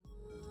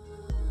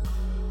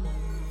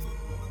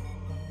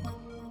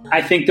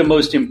I think the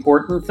most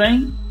important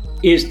thing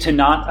is to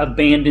not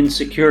abandon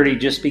security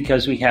just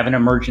because we have an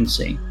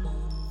emergency.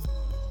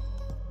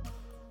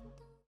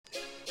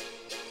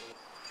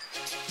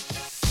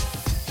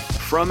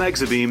 From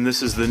Exabeam,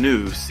 this is the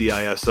new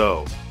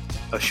CISO,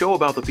 a show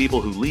about the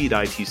people who lead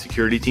IT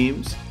security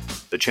teams,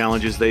 the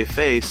challenges they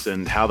face,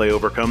 and how they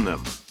overcome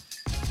them.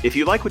 If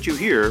you like what you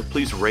hear,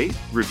 please rate,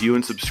 review,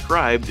 and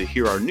subscribe to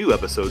hear our new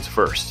episodes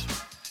first.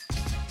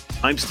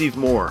 I'm Steve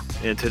Moore,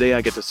 and today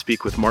I get to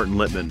speak with Martin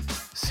Littman,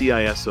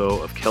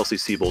 CISO of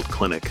Kelsey-Seybold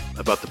Clinic,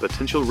 about the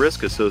potential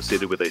risk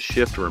associated with a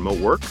shift to remote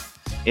work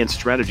and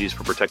strategies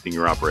for protecting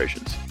your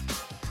operations.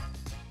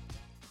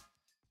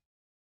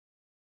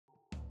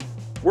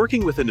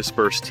 Working within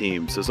dispersed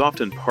teams is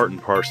often part and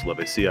parcel of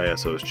a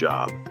CISO's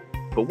job.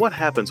 But what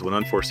happens when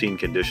unforeseen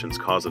conditions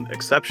cause an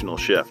exceptional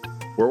shift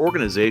where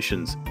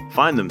organizations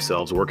find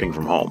themselves working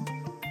from home?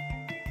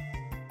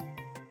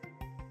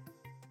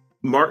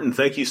 Martin,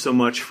 thank you so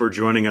much for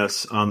joining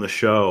us on the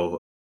show.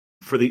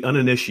 For the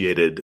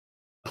uninitiated,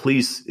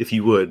 please, if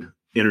you would,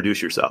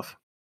 introduce yourself.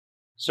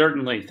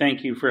 Certainly.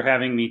 Thank you for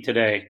having me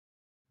today.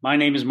 My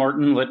name is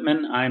Martin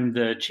Littman. I'm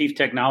the Chief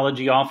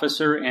Technology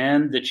Officer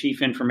and the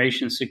Chief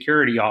Information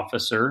Security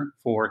Officer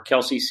for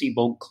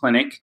Kelsey-Seybold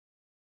Clinic,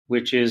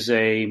 which is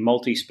a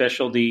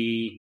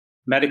multi-specialty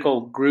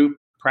medical group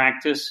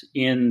practice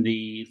in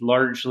the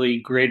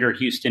largely greater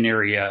Houston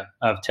area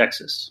of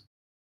Texas.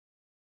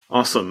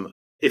 Awesome.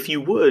 If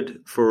you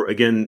would,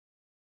 in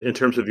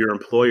terms of your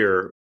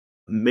employer,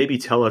 maybe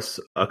tell us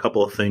a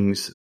couple of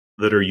things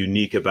that are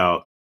unique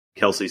about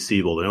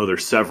Kelsey-Seybold. I know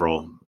there's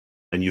several,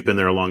 and you've been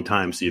there a long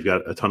time, so you've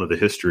got a ton of the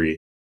history.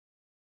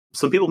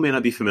 Some people may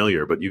not be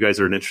familiar, but you guys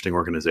are an interesting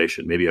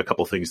organization. Maybe a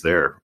couple things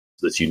there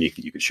that's unique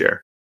that you could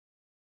share.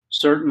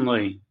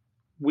 Certainly.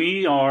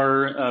 We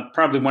are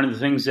probably one of the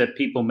things that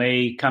people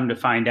may come to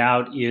find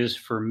out is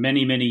for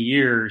many, many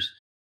years,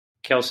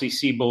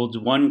 Kelsey-Seybold's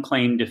one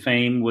claim to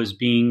fame was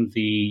being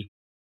the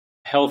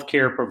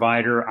healthcare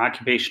provider,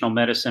 occupational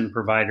medicine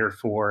provider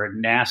for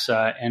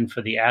NASA and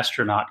for the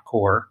astronaut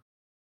corps.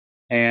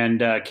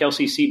 And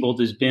Kelsey-Seybold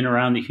has been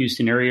around the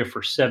Houston area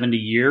for 70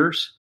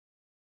 years.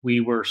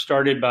 We were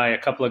started by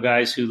a couple of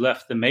guys who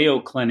left the Mayo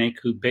Clinic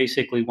who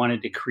basically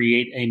wanted to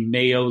create a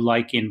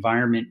Mayo-like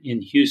environment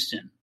in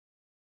Houston.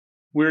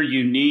 We're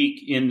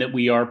unique in that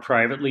we are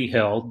privately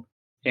held,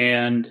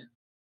 and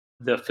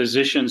the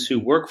physicians who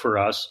work for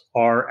us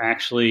are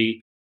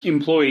actually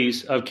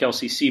employees of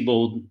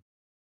Kelsey-Seybold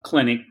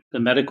Clinic, the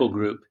medical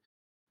group,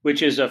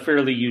 which is a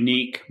fairly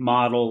unique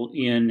model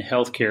in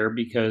healthcare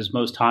because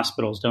most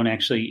hospitals don't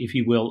actually, if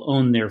you will,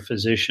 own their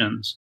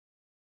physicians.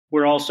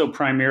 We're also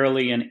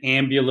primarily an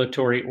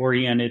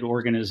ambulatory-oriented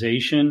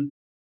organization.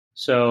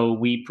 So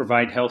we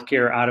provide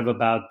healthcare out of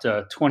about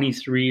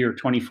 23 or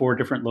 24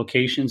 different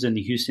locations in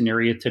the Houston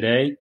area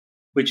today,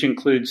 which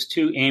includes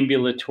 2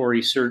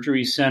 ambulatory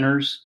surgery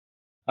centers,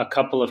 a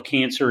couple of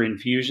cancer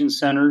infusion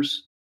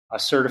centers, a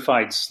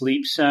certified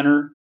sleep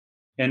center,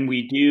 and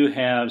we do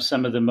have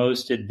some of the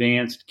most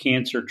advanced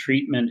cancer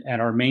treatment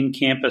at our main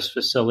campus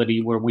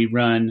facility where we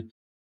run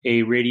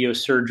a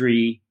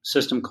radiosurgery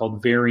system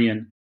called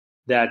Varian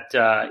that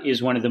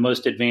is one of the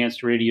most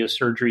advanced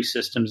radiosurgery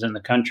systems in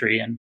the country.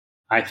 And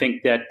I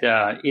think that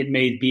it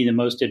may be the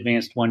most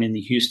advanced one in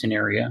the Houston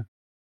area.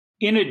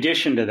 In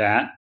addition to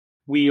that,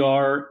 we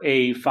are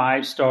a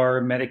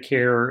 5-star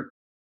Medicare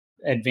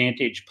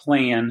Advantage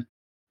plan.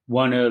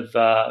 One of,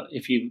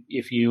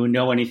 if you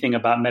know anything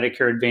about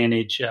Medicare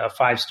Advantage,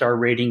 5-star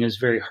rating is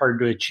very hard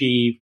to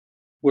achieve.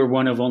 We're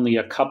one of only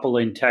a couple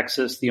in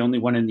Texas, the only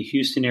one in the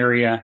Houston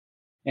area,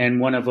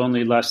 and one of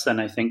only less than,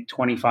 I think,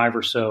 25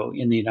 or so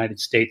in the United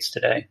States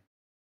today.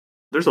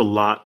 There's a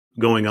lot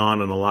going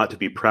on and a lot to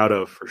be proud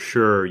of for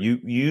sure.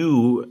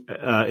 You,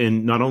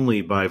 in not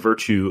only by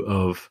virtue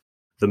of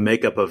the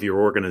makeup of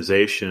your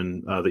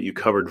organization that you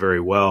covered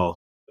very well,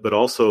 but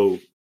also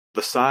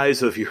the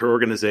size of your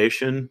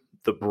organization,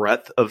 the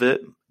breadth of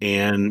it,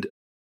 and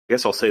I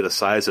guess I'll say the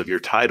size of your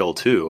title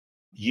too.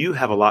 You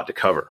have a lot to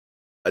cover.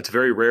 It's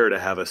very rare to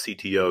have a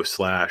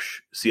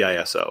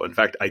CTO/CISO. In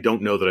fact, I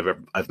don't know that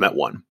I've met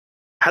one.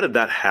 How did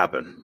that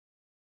happen?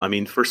 I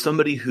mean, for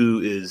somebody who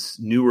is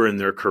newer in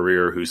their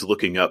career, who's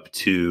looking up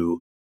to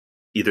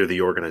either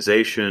the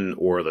organization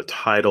or the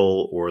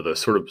title or the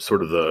sort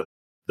of the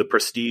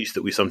prestige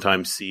that we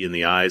sometimes see in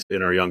the eyes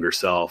in our younger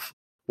self,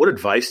 what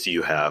advice do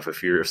you have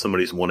if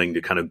somebody's wanting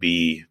to kind of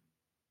be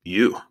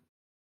you?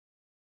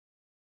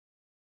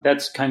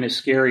 That's kind of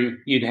scary.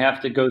 You'd have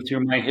to go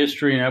through my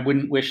history, and I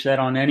wouldn't wish that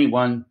on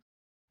anyone.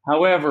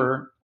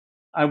 However,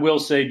 I will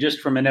say, just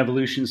from an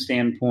evolution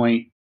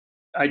standpoint,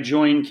 I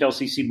joined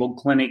Kelsey-Seybold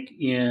Clinic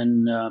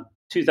in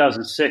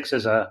 2006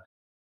 as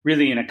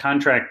in a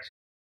contract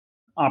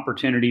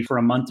opportunity for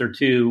a month or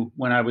two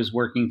when I was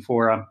working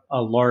for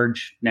a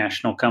large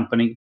national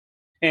company,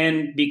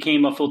 and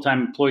became a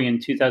full-time employee in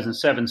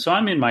 2007. So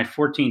I'm in my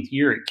 14th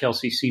year at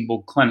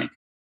Kelsey-Seybold Clinic.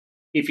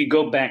 If you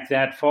go back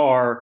that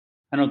far,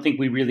 I don't think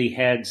we really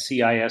had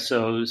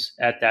CISOs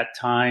at that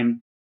time.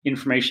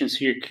 Information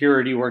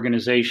security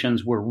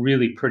organizations were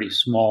really pretty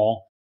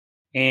small.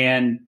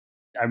 And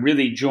I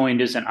really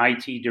joined as an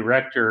IT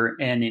director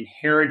and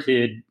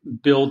inherited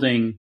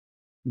building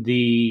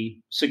the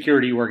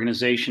security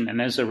organization.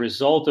 And as a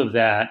result of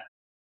that,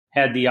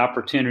 had the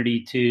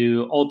opportunity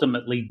to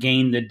ultimately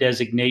gain the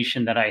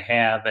designation that I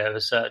have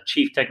as a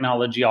Chief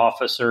Technology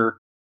Officer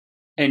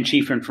and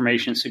Chief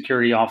Information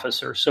Security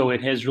Officer. So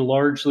it has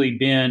largely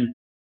been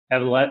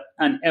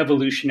an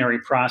evolutionary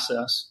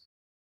process.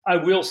 I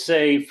will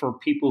say for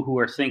people who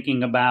are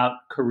thinking about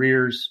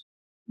careers,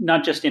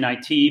 not just in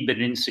IT, but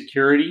in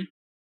security,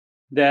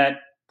 that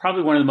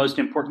probably one of the most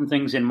important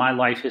things in my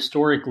life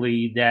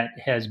historically that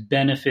has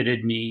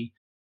benefited me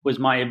was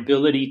my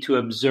ability to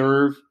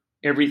observe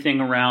everything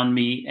around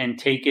me and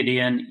take it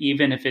in,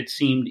 even if it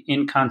seemed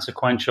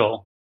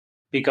inconsequential,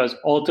 because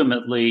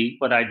ultimately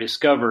what I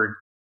discovered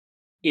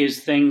is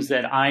things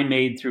that I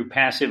made through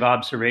passive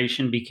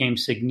observation became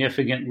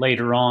significant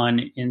later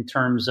on in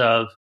terms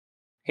of,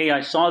 hey,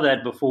 I saw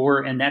that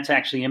before, and that's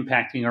actually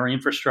impacting our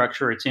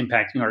infrastructure, it's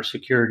impacting our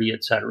security,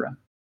 et cetera.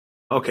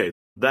 Okay,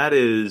 that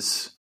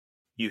is,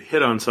 you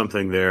hit on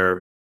something there.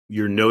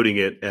 You're noting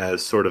it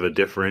as sort of a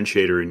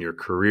differentiator in your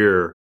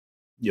career.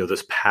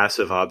 This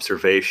passive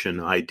observation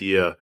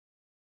idea.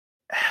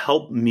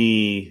 Help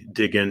me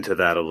dig into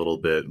that a little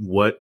bit.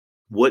 What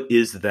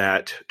is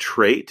that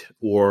trait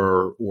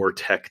or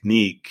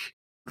technique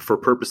for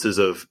purposes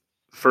of,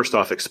 first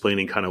off,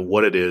 explaining kind of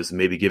what it is,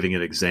 maybe giving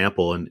an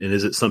example, and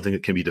is it something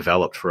that can be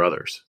developed for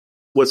others?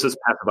 What's this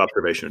passive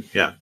observation?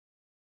 Yeah.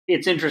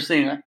 It's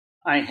interesting.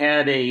 I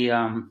had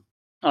a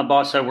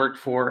boss I worked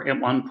for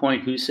at one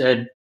point who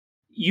said,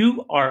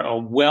 "You are a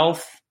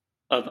wealth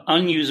of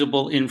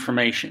unusable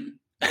information."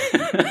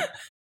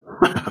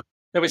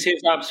 That was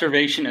his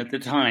observation at the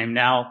time.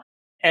 Now,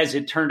 as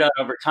it turned out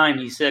over time,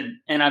 he said,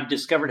 and I've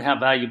discovered how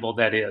valuable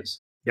that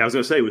is. Yeah, I was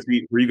going to say,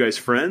 were you guys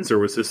friends, or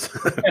was this?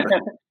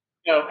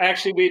 No,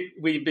 actually,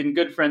 we've been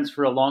good friends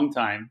for a long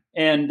time.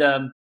 And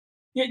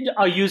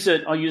I'll use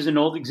an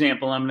old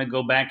example. I'm going to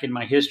go back in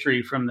my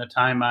history from the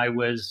time I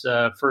was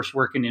first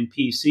working in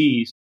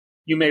PCs.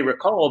 You may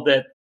recall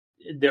that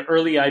the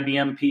early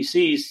IBM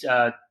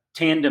PCs,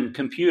 Tandem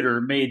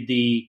Computer made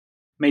the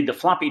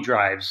floppy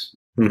drives.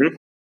 Mm-hmm.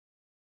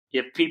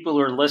 If people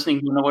are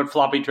listening to know what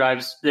floppy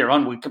drives, they're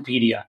on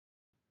Wikipedia.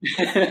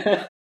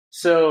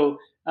 So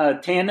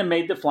Tandem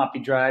made the floppy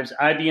drives.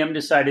 IBM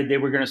decided they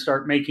were going to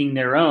start making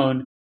their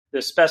own.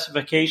 The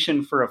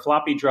specification for a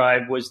floppy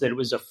drive was that it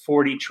was a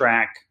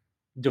 40-track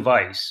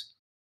device.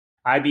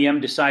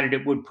 IBM decided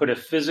it would put a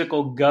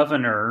physical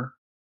governor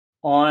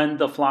on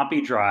the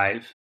floppy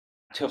drive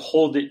to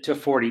hold it to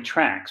 40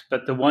 tracks.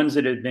 But the ones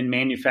that had been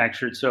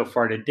manufactured so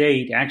far to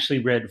date actually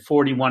read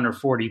 41 or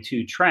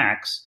 42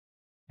 tracks.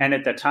 And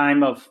at the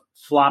time of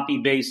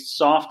floppy-based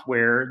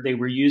software, they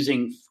were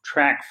using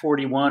track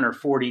 41 or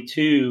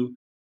 42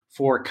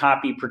 for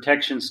copy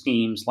protection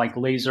schemes like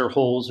laser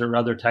holes or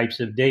other types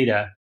of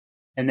data.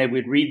 And they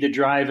would read the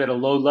drive at a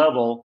low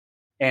level,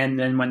 and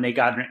then when they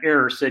got an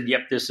error, said,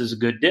 yep, this is a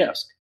good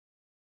disk.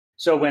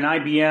 So when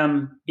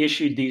IBM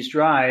issued these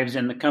drives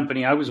and the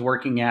company I was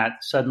working at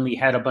suddenly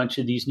had a bunch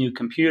of these new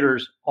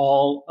computers,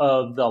 all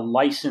of the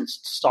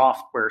licensed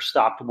software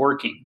stopped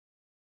working.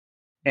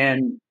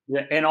 And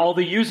all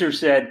the users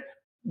said,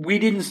 we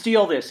didn't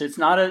steal this. It's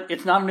not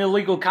an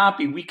illegal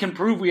copy. We can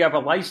prove we have a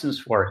license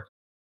for it.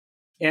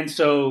 And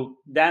so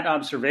that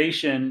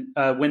observation,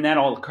 when that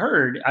all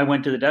occurred, I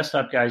went to the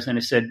desktop guys and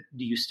I said,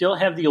 do you still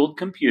have the old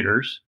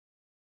computers?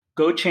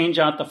 Go change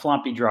out the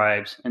floppy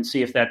drives and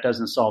see if that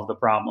doesn't solve the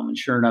problem. And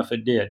sure enough,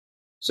 it did.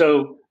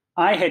 So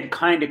I had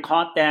kind of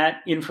caught that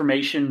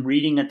information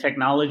reading a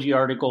technology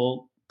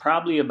article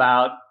probably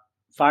about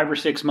 5 or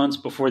 6 months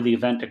before the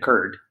event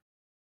occurred.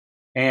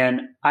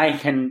 And I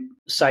can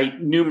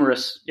cite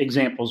numerous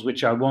examples,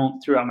 which I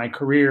won't throughout my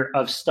career,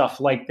 of stuff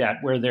like that,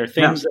 where there are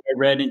things that I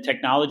read in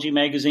technology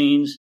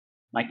magazines,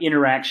 my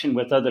interaction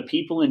with other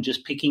people and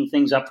just picking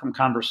things up from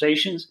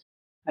conversations.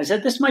 I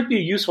said, this might be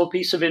a useful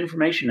piece of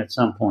information at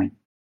some point.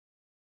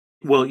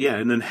 Well, yeah.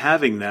 And then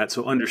having that,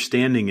 so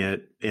understanding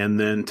it, and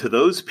then to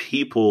those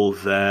people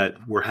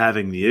that were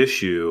having the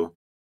issue,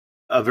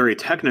 a very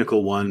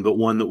technical one, but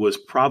one that was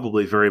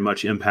probably very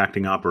much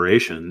impacting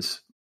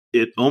operations,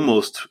 it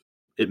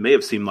may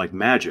have seemed like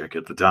magic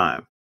at the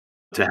time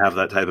to have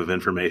that type of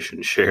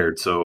information shared.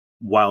 So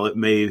while it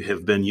may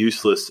have been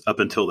useless up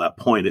until that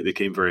point, it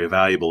became very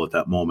valuable at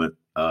that moment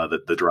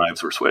that the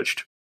drives were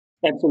switched.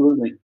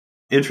 Absolutely.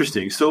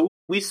 Interesting. So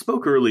we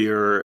spoke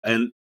earlier,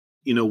 and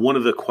one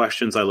of the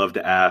questions I love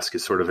to ask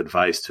is sort of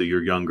advice to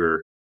your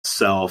younger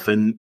self.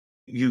 And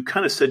you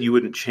kind of said you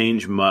wouldn't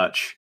change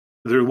much.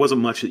 There wasn't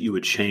much that you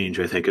would change,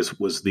 I think,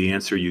 was the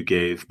answer you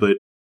gave. But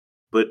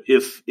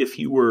if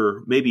you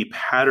were maybe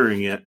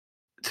patterning it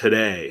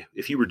today,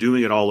 if you were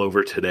doing it all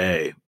over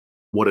today,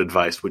 what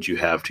advice would you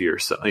have to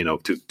yourself,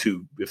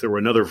 to if there were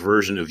another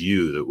version of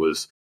you that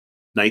was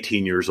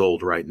 19 years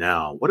old right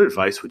now, what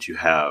advice would you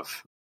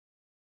have?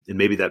 And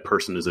maybe that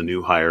person is a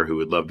new hire who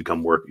would love to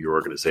come work at your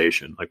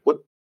organization. Like what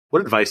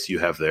advice do you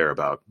have there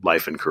about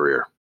life and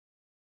career?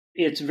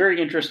 It's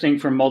very interesting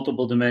from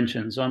multiple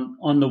dimensions.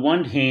 On the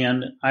one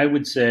hand, I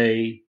would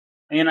say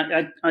And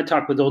I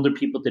talk with older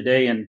people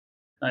today, and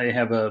I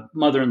have a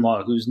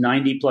mother-in-law who's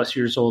 90 plus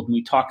years old, and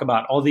we talk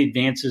about all the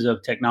advances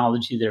of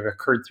technology that have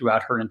occurred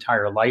throughout her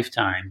entire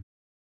lifetime.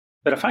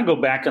 But if I go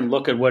back and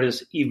look at what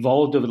has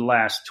evolved over the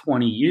last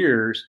 20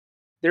 years,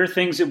 there are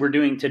things that we're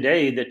doing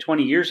today that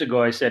 20 years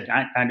ago I said,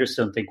 I just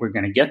don't think we're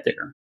going to get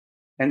there.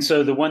 And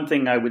so the one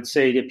thing I would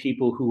say to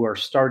people who are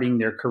starting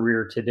their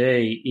career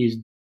today is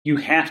you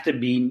have to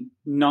be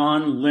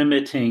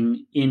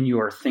non-limiting in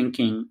your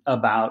thinking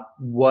about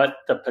what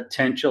the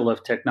potential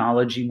of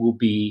technology will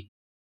be.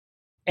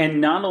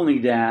 And not only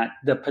that,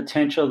 the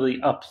potential,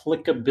 the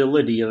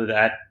applicability of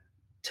that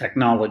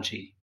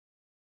technology.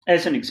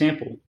 As an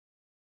example,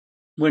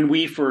 when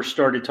we first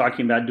started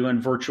talking about doing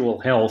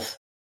virtual health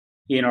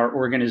in our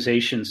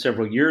organization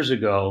several years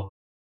ago,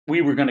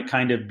 we were going to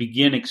kind of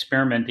begin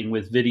experimenting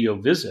with video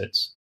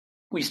visits.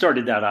 We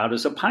started that out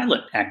as a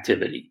pilot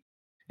activity.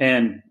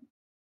 And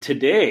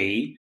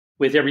today,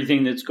 with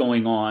everything that's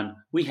going on,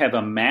 we have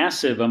a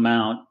massive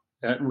amount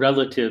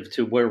relative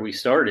to where we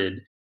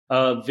started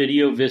of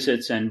video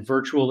visits and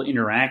virtual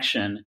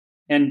interaction.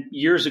 And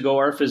years ago,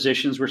 our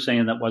physicians were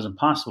saying that wasn't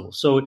possible.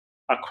 So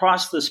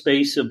across the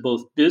space of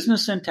both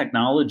business and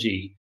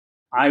technology,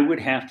 I would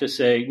have to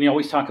say, we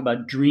always talk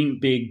about dream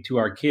big to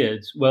our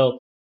kids. Well,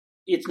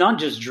 it's not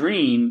just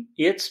dream,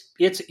 it's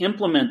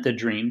implement the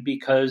dream,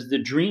 because the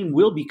dream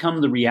will become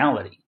the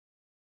reality.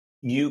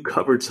 You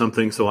covered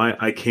something. So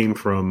I came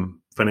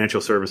from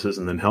financial services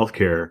and then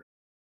healthcare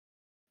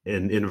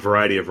in a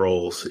variety of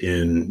roles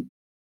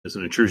as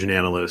an intrusion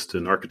analyst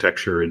and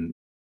architecture and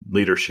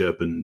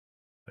leadership and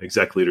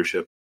exec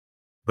leadership.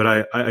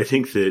 But I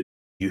think that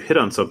you hit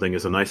on something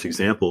as a nice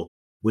example.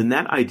 When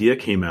that idea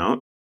came out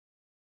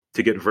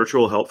to get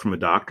virtual help from a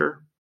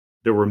doctor,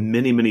 there were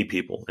many, many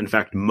people. In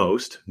fact,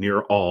 most,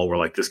 near all, were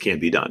like, this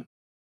can't be done.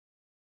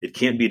 It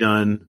can't be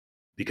done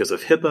because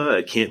of HIPAA.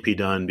 It can't be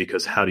done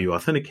because how do you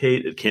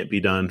authenticate? It can't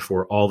be done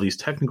for all these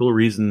technical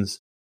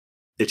reasons.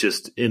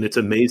 It's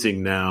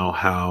amazing now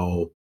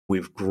how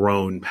we've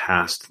grown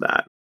past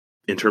that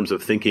in terms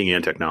of thinking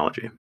and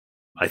technology.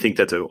 I think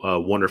that's a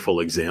wonderful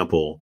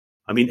example.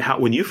 I mean,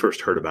 when you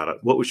first heard about it,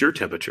 what was your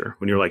temperature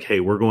when you're like, hey,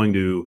 we're going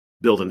to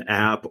build an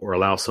app or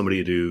allow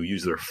somebody to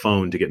use their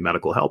phone to get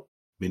medical help?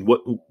 I mean,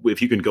 what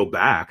if you can go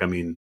back? I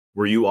mean,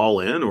 were you all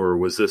in, or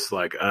was this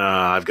like,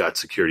 I've got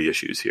security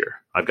issues here,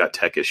 I've got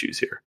tech issues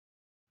here?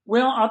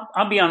 Well,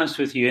 I'll be honest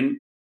with you.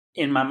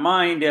 In my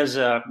mind, as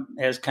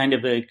kind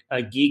of a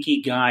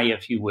geeky guy,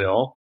 if you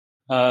will,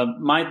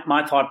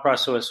 my thought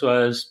process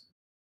was,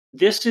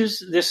 this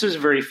is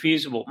very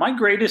feasible. My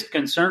greatest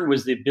concern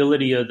was the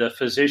ability of the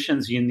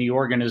physicians in the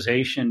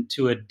organization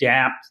to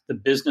adapt the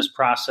business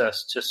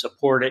process to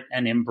support it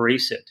and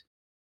embrace it.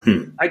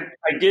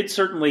 I did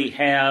certainly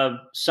have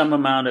some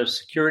amount of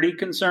security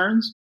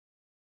concerns.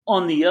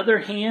 On the other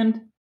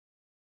hand,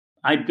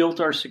 I built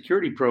our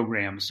security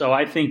program. So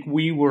I think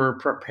we were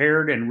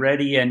prepared and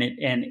ready and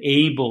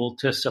able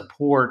to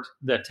support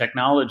the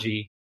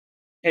technology.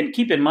 And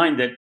keep in mind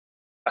that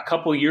a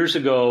couple years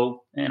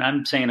ago, and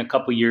I'm saying a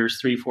couple years,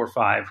 3, 4,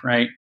 5,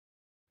 right?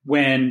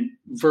 When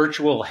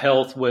virtual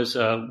health was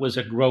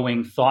a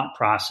growing thought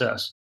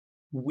process,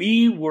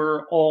 we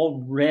were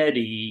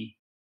already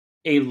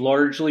a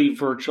largely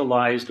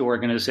virtualized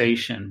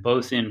organization,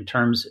 both in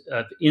terms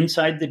of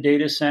inside the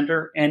data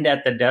center and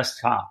at the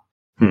desktop.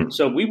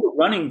 So we were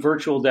running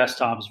virtual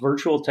desktops,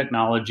 virtual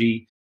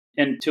technology,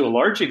 and to a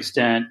large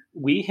extent,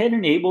 we had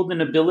enabled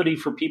an ability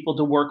for people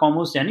to work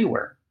almost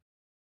anywhere.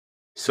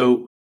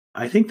 So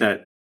I think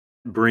that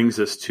brings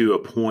us to a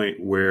point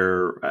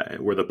where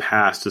the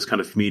past is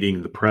kind of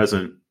meeting the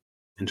present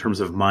in terms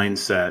of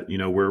mindset. You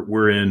know,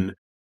 we're in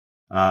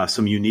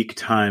some unique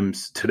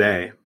times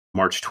today,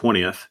 March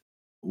 20th,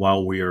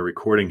 while we are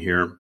recording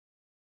here.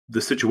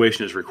 The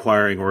situation is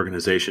requiring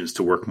organizations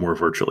to work more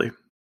virtually,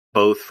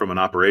 both from an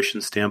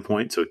operations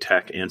standpoint, so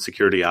tech and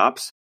security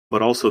ops,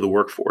 but also the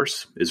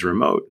workforce is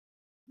remote.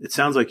 It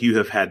sounds like you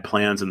have had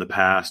plans in the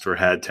past or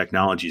had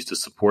technologies to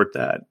support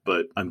that,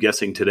 but I'm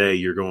guessing today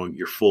you're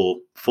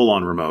full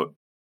on remote.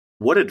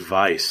 What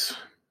advice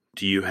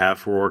do you have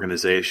for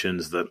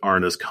organizations that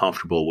aren't as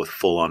comfortable with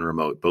full on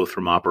remote, both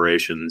from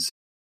operations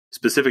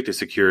specific to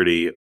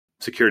security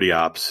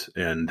ops,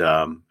 and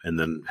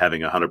then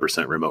having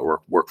 100%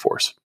 remote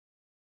workforce?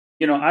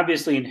 You know,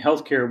 obviously in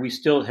healthcare, we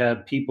still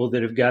have people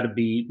that have got to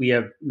we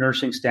have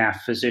nursing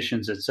staff,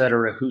 physicians, et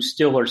cetera, who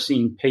still are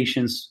seeing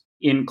patients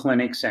in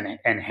clinics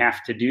and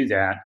have to do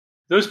that.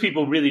 Those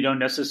people really don't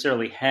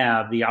necessarily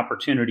have the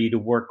opportunity to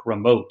work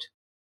remote,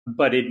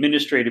 but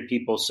administrative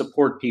people,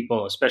 support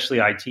people, especially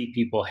IT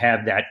people,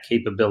 have that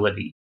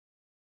capability.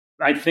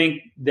 I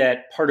think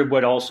that part of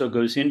what also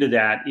goes into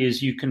that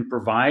is you can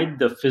provide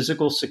the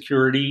physical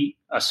security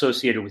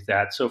associated with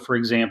that. So, for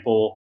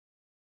example,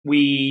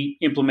 we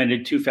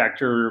implemented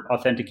two-factor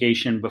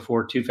authentication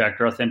before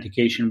two-factor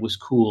authentication was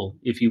cool,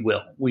 if you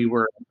will. We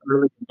were an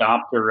early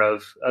adopter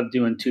of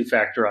doing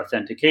two-factor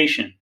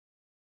authentication.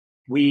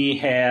 We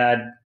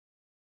had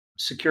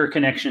secure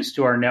connections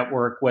to our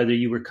network, whether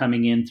you were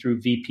coming in through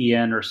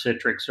VPN or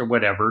Citrix or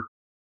whatever.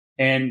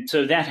 And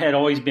so that had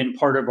always been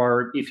part of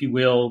our, if you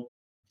will,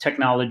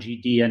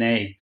 technology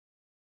DNA.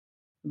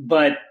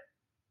 But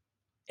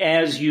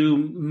as you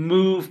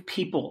move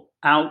people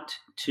out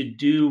to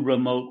do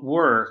remote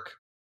work,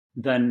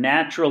 the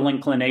natural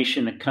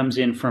inclination that comes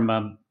in from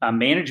a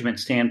management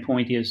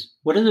standpoint is,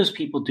 what are those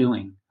people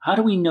doing? How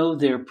do we know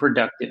they're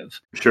productive?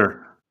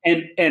 Sure.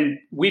 And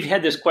we've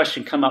had this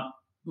question come up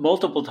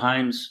multiple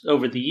times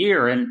over the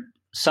year. And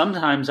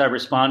sometimes I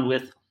respond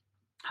with,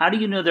 how do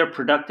you know they're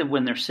productive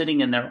when they're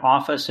sitting in their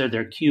office or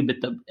their cube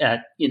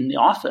in the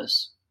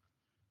office?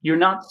 You're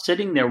not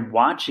sitting there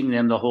watching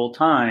them the whole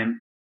time.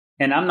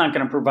 And I'm not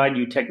going to provide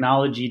you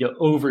technology to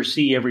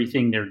oversee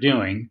everything they're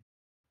doing.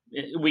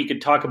 We could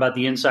talk about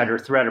the insider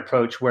threat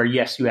approach where,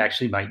 yes, you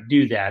actually might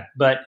do that.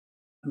 But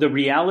the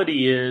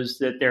reality is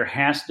that there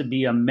has to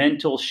be a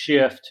mental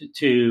shift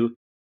to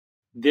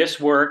this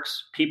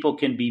works. People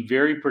can be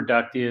very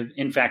productive.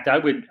 In fact, I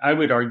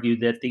would argue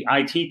that the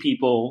IT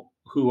people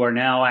who are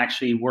now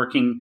actually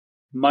working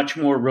much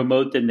more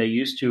remote than they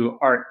used to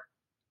are,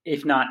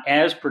 if not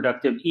as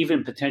productive,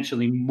 even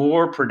potentially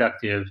more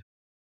productive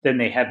than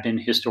they have been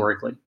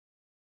historically.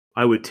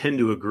 I would tend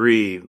to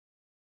agree,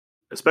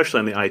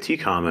 especially on the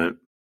IT comment,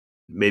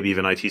 maybe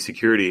even IT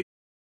security.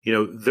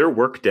 Their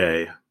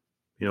workday,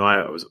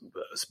 I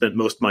spent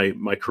most of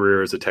my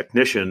career as a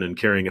technician and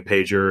carrying a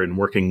pager and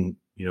working,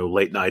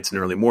 late nights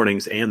and early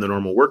mornings and the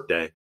normal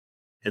workday.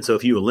 And so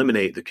if you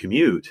eliminate the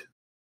commute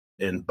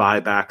and buy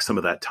back some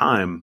of that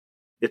time,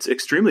 it's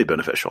extremely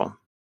beneficial.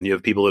 You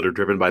have people that are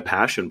driven by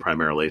passion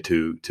primarily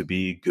to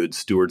be good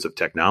stewards of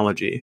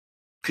technology.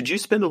 Could you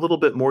spend a little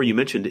bit more? You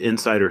mentioned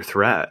insider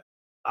threat.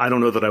 I don't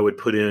know that I would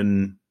put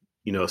in,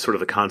 sort of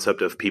the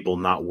concept of people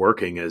not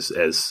working as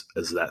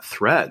that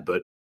threat,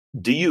 but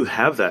do you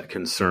have that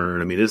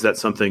concern? I mean, is that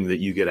something that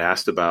you get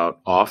asked about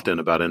often,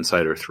 about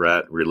insider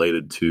threat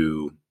related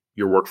to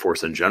your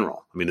workforce in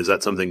general? I mean, is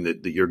that something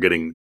that you're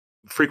getting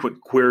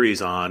frequent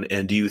queries on?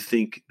 And do you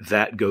think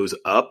that goes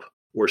up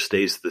or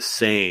stays the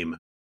same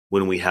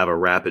when we have a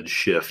rapid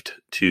shift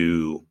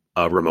to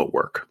remote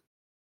work?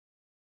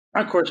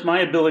 Of course, my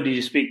ability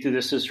to speak to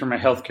this is from a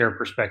healthcare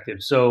perspective.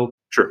 So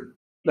sure.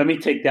 Let me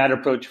take that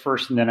approach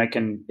first, and then I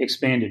can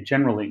expand it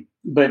generally.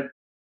 But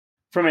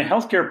from a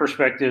healthcare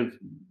perspective,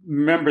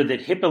 remember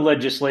that HIPAA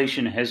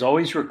legislation has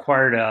always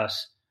required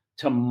us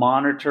to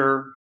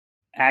monitor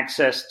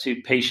access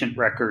to patient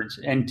records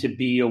and to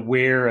be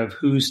aware of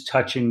who's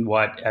touching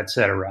what, et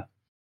cetera.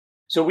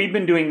 So we've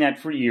been doing that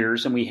for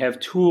years, and we have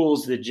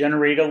tools that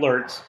generate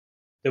alerts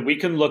that we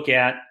can look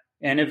at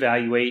and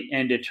evaluate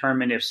and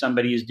determine if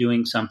somebody is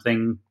doing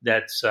something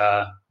that's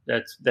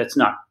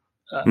not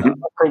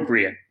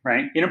appropriate,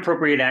 right?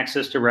 Inappropriate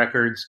access to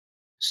records,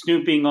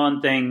 snooping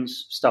on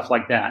things, stuff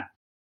like that.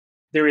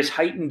 There is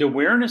heightened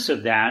awareness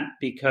of that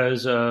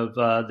because of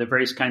the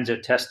various kinds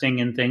of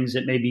testing and things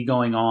that may be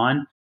going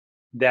on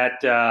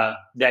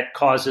that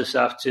causes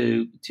us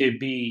to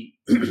be,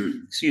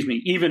 excuse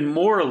me, even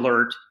more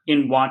alert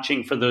in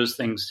watching for those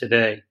things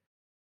today.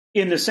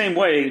 In the same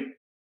way,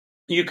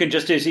 you can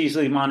just as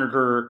easily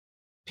monitor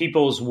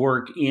people's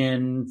work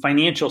in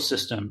financial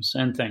systems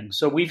and things.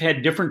 So we've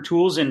had different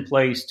tools in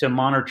place to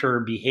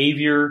monitor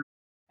behavior,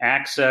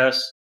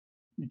 access,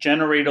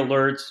 generate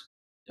alerts,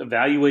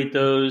 evaluate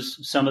those.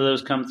 Some of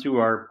those come through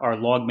our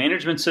log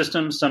management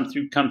systems, some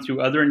come through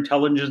other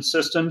intelligence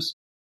systems.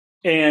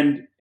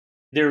 And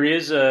there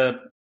is a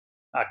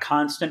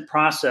constant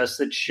process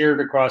that's shared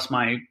across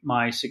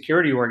my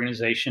security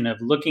organization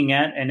of looking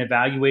at and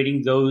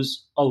evaluating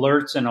those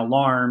alerts and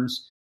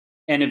alarms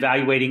and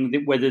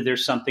evaluating whether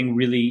there's something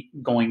really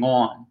going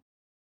on.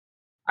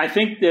 I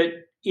think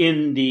that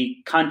in the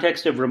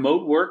context of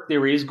remote work,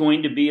 there is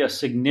going to be a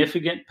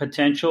significant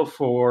potential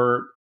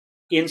for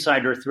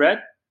insider threat.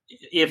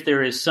 If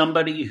there is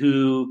somebody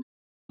who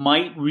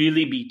might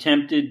really be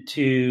tempted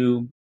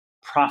to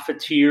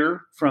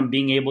profiteer from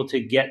being able to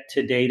get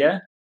to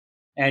data,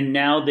 and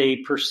now they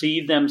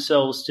perceive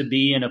themselves to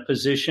be in a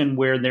position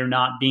where they're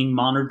not being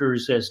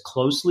monitored as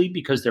closely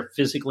because they're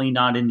physically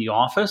not in the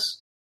office,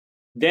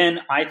 then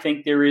I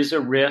think there is a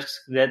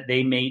risk that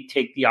they may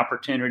take the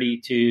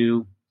opportunity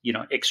to,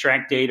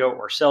 extract data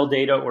or sell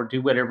data or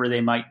do whatever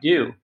they might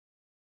do.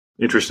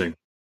 Interesting.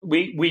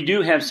 We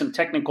do have some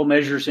technical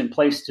measures in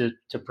place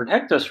to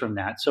protect us from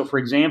that. So, for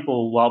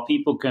example, while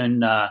people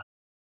can,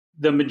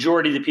 the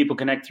majority of the people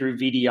connect through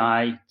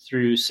VDI,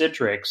 through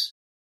Citrix,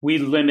 we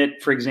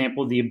limit, for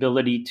example, the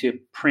ability to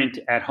print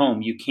at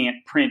home. You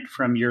can't print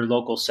from your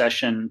local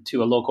session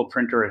to a local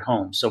printer at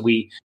home. So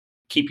we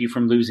keep you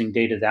from losing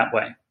data that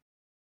way.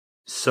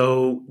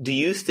 So do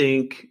you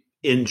think,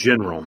 in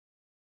general,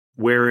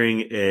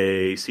 wearing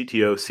a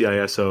CTO,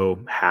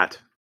 CISO hat,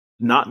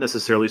 not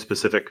necessarily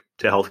specific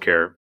to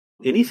healthcare,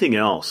 anything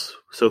else?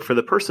 So for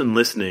the person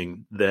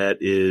listening that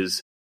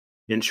is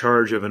in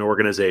charge of an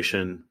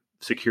organization,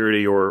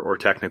 security or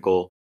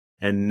technical,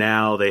 and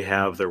now they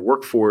have their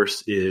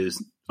workforce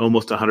is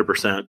almost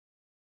 100%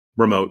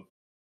 remote,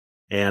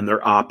 and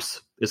their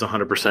ops is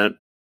 100%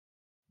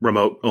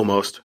 remote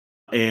almost,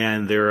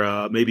 and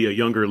they're maybe a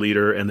younger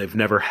leader and they've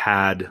never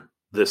had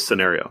this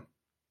scenario.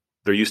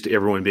 They're used to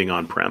everyone being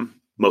on-prem,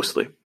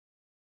 mostly.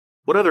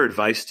 What other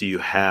advice do you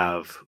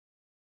have?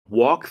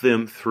 Walk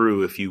them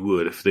through, if you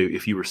would,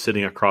 if you were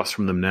sitting across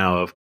from them now,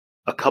 of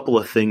a couple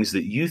of things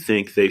that you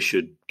think they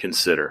should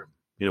consider.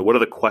 What are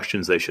the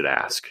questions they should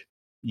ask?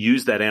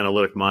 Use that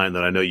analytic mind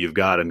that I know you've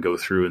got and go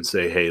through and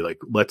say, hey,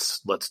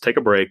 let's take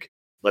a break.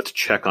 Let's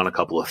check on a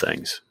couple of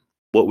things.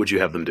 What would you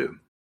have them do?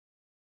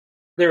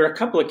 There are a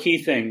couple of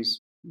key things.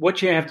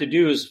 What you have to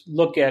do is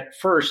look at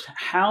first,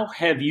 how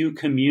have you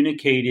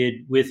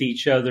communicated with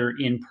each other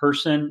in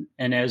person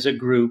and as a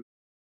group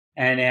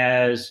and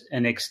as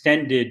an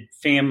extended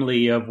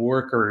family of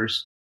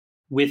workers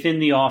within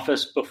the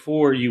office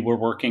before you were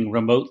working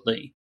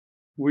remotely?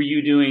 Were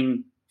you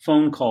doing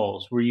phone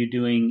calls? Were you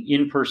doing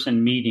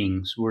in-person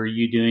meetings? Were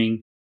you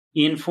doing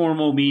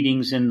informal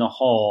meetings in the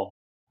hall?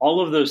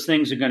 All of those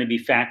things are going to be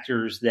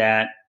factors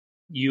that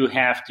you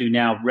have to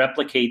now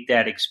replicate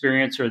that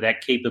experience or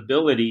that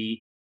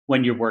capability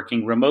when you're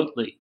working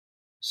remotely.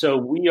 So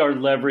we are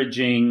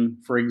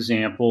leveraging, for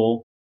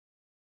example,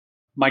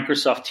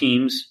 Microsoft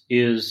Teams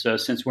is,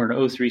 since we're an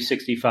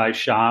O365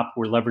 shop,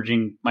 we're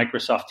leveraging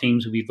Microsoft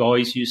Teams. We've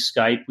always used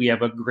Skype. We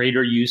have a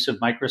greater use of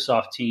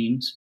Microsoft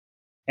Teams.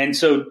 And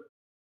so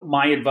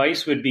my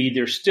advice would be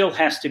there still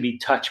has to be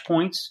touch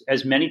points,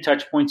 as many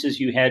touch points as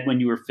you had when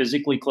you were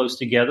physically close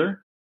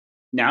together.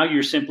 Now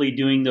you're simply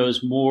doing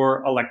those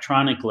more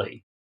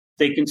electronically.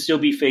 They can still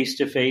be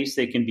face-to-face.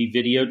 They can be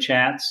video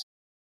chats.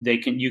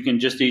 You can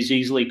just as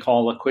easily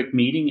call a quick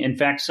meeting. In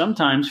fact,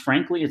 sometimes,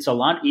 frankly, it's a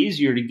lot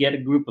easier to get a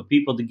group of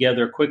people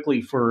together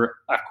quickly for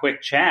a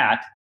quick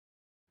chat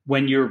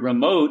when you're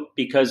remote,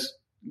 because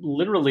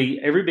literally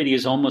everybody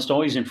is almost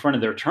always in front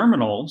of their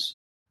terminals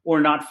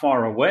or not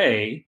far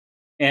away.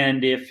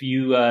 And if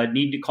you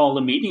need to call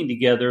a meeting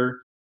together,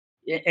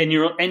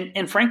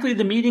 and frankly,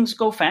 the meetings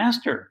go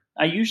faster.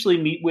 I usually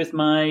meet with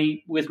my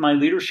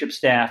leadership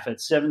staff at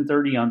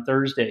 7:30 on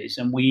Thursdays,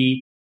 and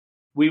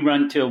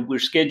we're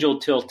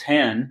scheduled till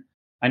 10.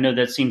 I know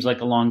that seems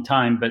like a long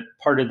time, but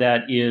part of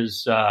that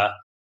is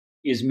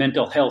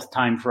mental health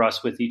time for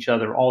us with each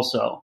other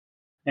also.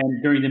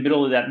 And during the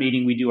middle of that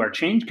meeting, we do our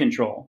change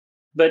control.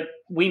 But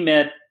we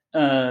met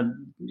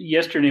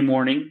yesterday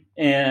morning,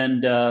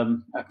 and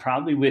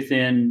probably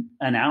within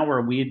an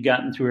hour, we had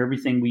gotten through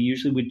everything we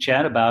usually would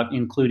chat about,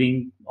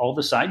 including all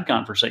the side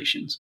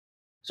conversations.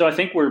 So I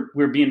think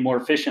we're being more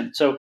efficient.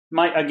 So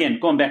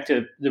going back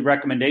to the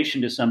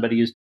recommendation to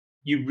somebody is,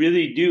 you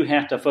really do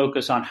have to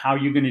focus on how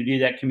you're going to do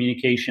that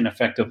communication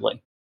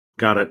effectively.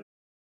 Got it.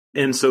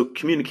 And so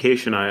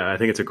communication, I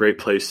think it's a great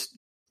place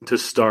to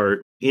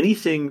start.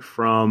 Anything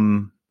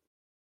from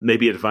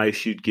maybe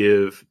advice you'd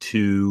give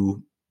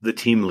to the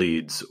team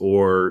leads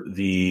or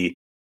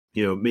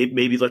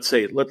maybe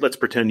let's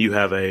pretend you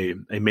have a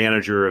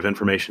manager of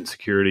information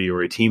security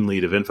or a team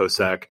lead of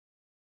InfoSec.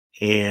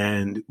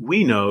 And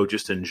we know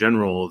just in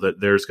general that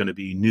there's going to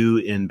be new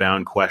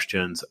inbound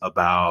questions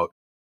about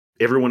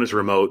everyone is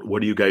remote.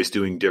 What are you guys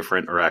doing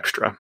different or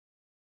extra?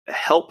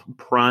 Help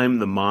prime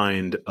the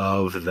mind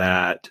of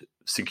that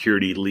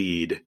security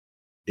lead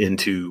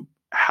into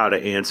how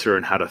to answer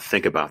and how to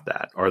think about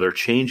that. Are there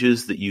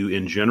changes that you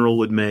in general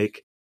would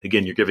make?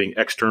 Again, you're giving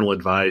external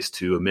advice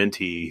to a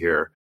mentee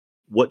here.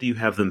 What do you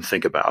have them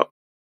think about?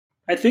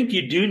 I think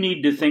you do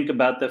need to think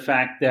about the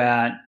fact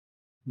that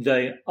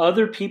the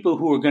other people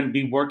who are going to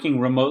be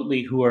working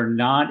remotely who are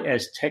not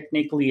as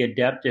technically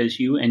adept as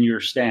you and your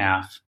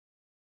staff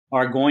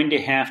are going to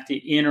have to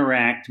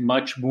interact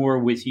much more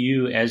with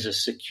you as a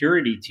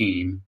security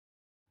team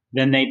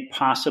than they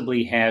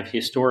possibly have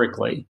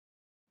historically.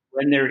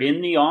 When they're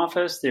in the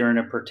office, they're in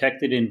a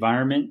protected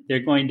environment. They're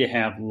going to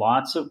have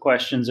lots of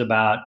questions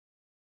about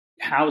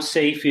how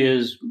safe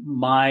is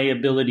my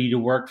ability to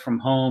work from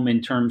home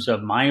in terms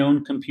of my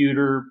own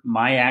computer,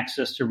 my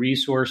access to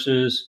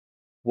resources.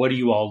 What are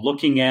you all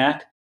looking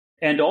at?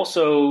 And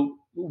also,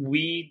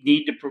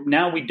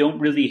 now we don't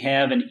really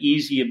have an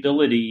easy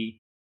ability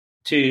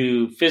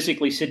to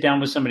physically sit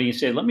down with somebody and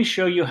say, let me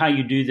show you how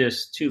you do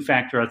this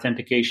two-factor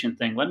authentication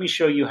thing. Let me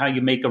show you how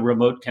you make a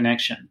remote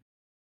connection.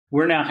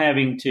 We're now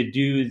having to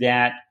do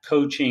that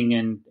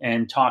coaching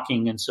and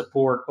talking and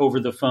support over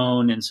the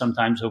phone and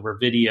sometimes over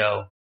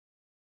video.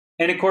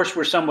 And of course,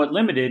 we're somewhat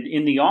limited.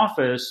 In the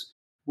office,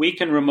 we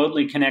can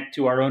remotely connect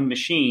to our own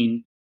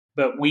machine,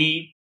 but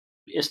we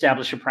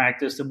establish a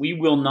practice that we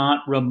will not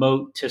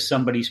remote to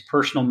somebody's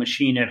personal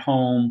machine at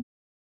home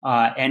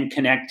and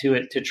connect to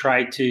it to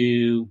try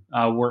to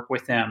work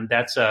with them.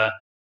 That's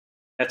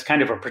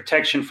kind of a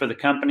protection for the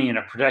company and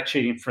a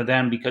protection for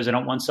them, because I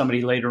don't want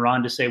somebody later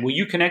on to say, well,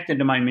 you connected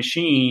to my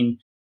machine,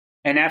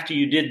 and after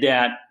you did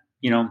that,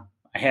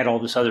 I had all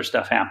this other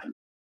stuff happen.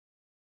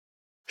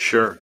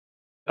 Sure.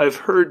 I've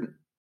heard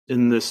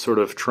in this sort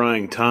of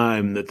trying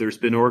time that there's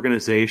been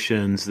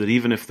organizations that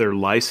even if they're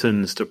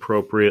licensed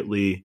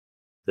appropriately,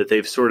 that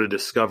they've sort of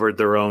discovered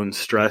their own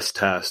stress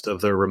test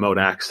of their remote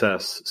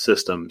access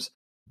systems,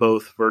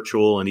 both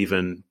virtual and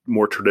even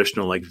more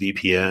traditional like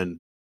VPN.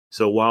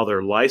 So while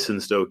they're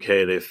licensed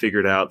okay, they've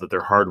figured out that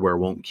their hardware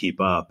won't keep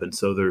up. And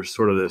so there's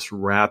sort of this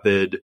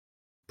rapid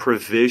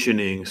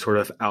provisioning sort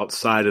of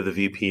outside of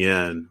the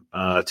VPN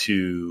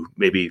to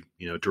maybe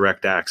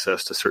direct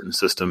access to certain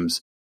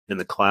systems in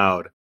the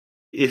cloud.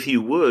 If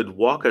you would,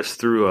 walk us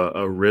through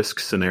a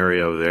risk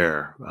scenario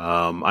there.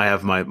 I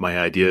have my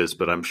ideas,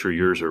 but I'm sure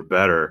yours are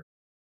better.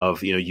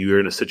 Of you're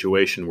in a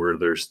situation where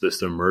there's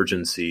this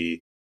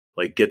emergency,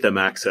 like get them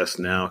access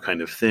now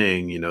kind of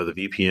thing. The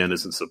VPN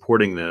isn't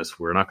supporting this.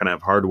 We're not going to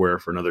have hardware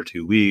for another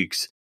 2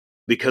 weeks.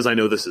 Because I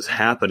know this is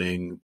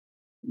happening,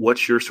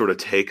 what's your sort of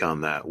take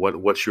on that?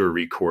 What's your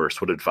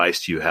recourse? What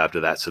advice do you have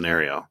to that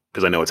scenario?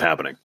 Because I know it's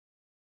happening.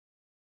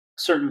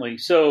 Certainly.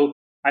 So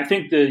I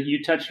think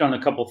you touched on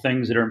a couple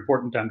things that are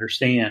important to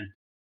understand.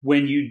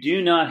 When you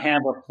do not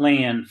have a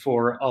plan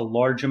for a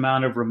large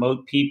amount of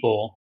remote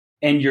people,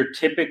 and your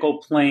typical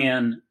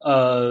plan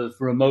of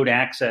remote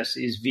access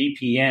is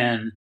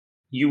VPN,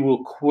 you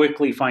will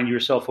quickly find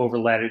yourself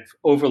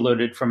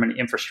overloaded from an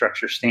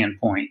infrastructure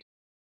standpoint.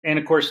 And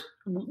of course,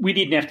 we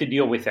didn't have to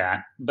deal with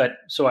that, but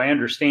so I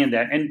understand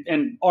that.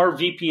 And our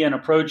VPN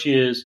approach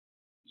is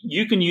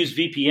you can use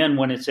VPN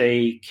when it's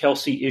a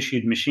Kelsey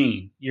issued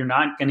machine. You're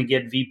not going to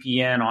get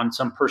VPN on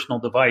some personal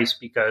device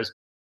because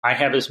I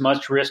have as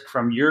much risk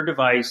from your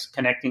device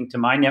connecting to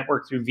my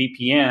network through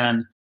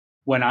VPN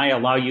when I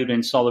allow you to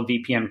install a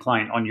VPN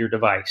client on your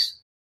device.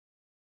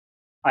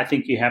 I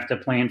think you have to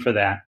plan for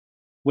that.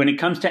 When it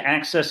comes to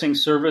accessing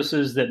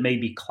services that may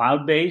be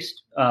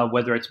cloud-based,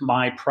 whether it's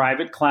my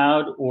private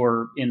cloud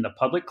or in the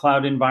public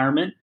cloud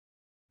environment,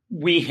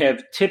 we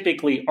have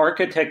typically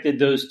architected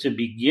those to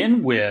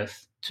begin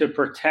with to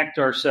protect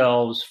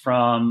ourselves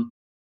from,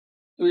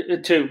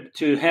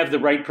 to have the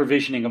right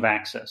provisioning of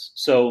access.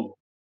 So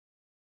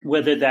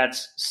whether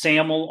that's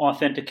SAML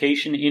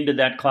authentication into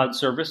that cloud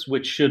service,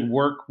 which should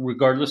work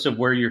regardless of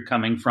where you're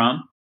coming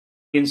from.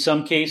 In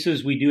some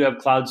cases, we do have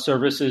cloud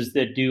services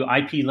that do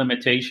IP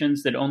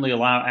limitations that only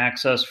allow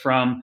access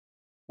from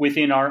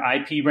within our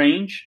IP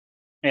range.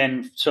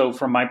 And so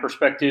from my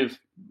perspective,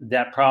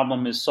 that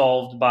problem is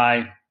solved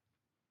by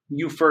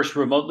you first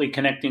remotely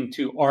connecting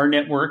to our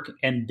network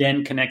and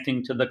then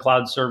connecting to the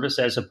cloud service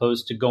as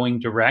opposed to going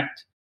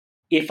direct.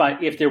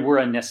 If there were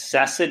a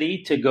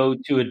necessity to go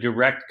to a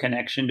direct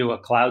connection to a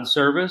cloud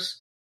service,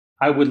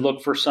 I would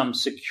look for some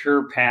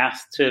secure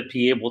path to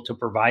be able to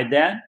provide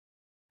that.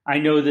 I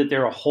know that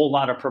there are a whole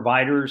lot of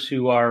providers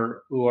who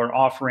are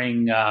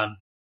offering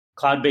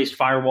cloud-based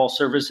firewall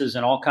services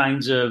and all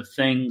kinds of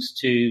things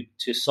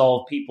to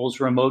solve people's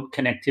remote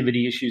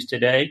connectivity issues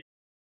today.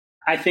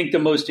 I think the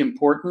most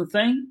important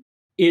thing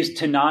is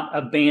to not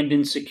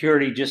abandon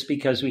security just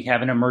because we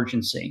have an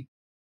emergency.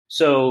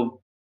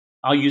 So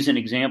I'll use an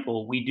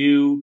example. We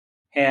do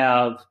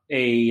have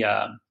a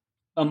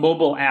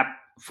mobile app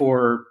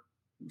for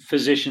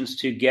physicians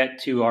to get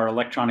to our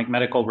electronic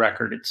medical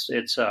record.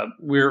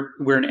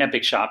 We're an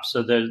Epic shop,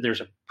 so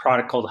there's a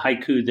product called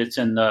Haiku that's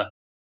in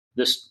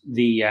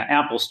the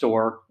Apple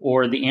Store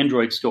or the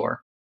Android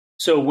Store.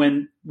 So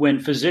when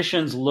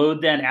physicians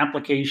load that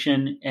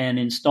application and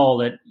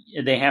install it,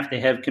 they have to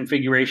have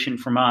configuration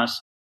from us,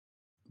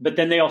 but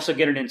then they also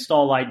get an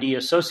install ID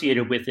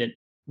associated with it.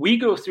 We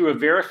go through a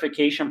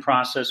verification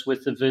process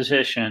with the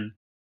physician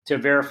to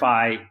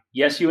verify,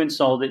 yes, you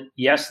installed it.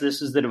 Yes,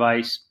 this is the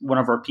device. One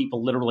of our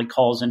people literally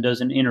calls and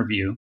does an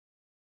interview.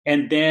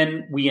 And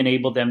then we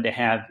enable them to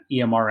have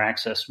EMR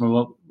access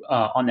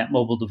on that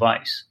mobile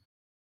device.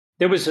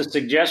 There was a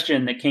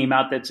suggestion that came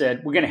out that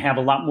said, we're going to have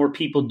a lot more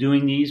people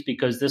doing these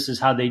because this is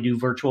how they do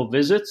virtual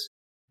visits.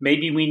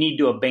 Maybe we need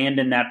to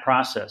abandon that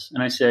process.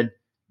 And I said,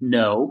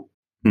 no,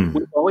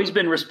 we've always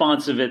been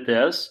responsive at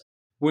this.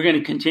 We're going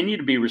to continue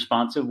to be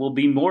responsive. We'll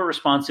be more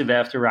responsive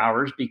after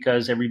hours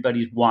because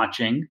everybody's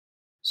watching.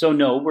 So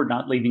no, we're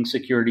not leaving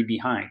security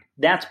behind.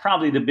 That's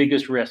probably the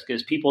biggest risk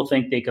is people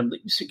think they can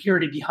leave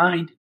security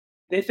behind.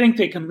 They think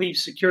they can leave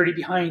security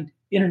behind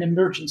in an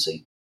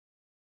emergency.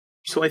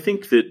 So I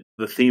think that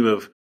the theme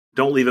of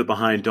don't leave it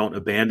behind, don't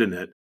abandon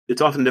it,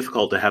 it's often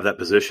difficult to have that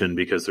position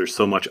because there's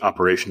so much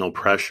operational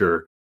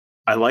pressure.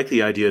 I like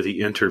the idea of the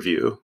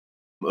interview,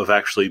 of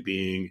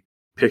actually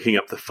picking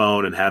up the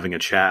phone and having a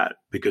chat,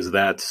 because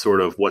that's sort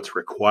of what's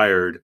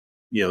required.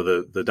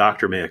 The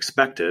doctor may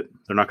expect it.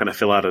 They're not going to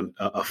fill out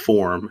a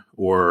form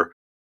or,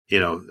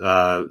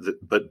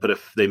 but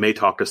if they may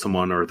talk to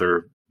someone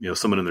or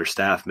someone in their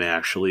staff may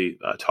actually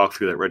talk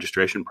through that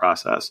registration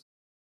process.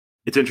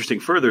 It's interesting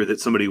further that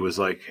somebody was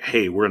like,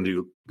 hey, we're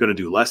going to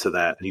do less of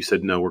that. And you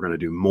said, no, we're going to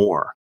do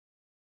more.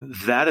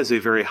 That is a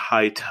very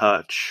high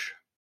touch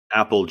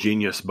Apple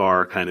Genius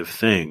Bar kind of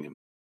thing.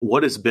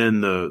 What has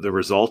been the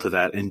result of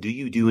that? And do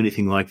you do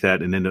anything like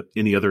that in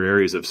any other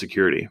areas of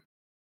security?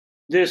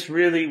 This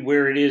really,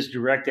 where it is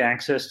direct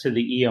access to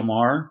the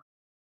EMR,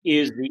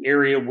 is the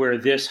area where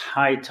this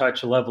high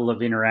touch level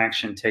of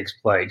interaction takes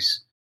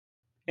place.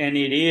 And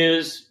it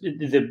is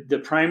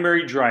the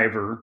primary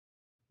driver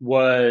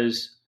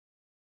was,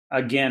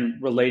 again,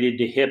 related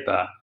to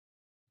HIPAA.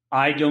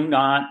 I do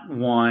not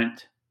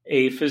want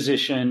a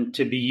physician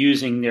to be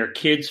using their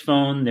kid's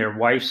phone, their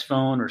wife's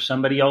phone, or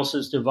somebody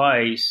else's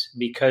device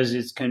because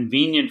it's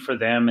convenient for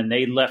them and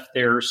they left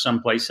theirs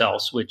someplace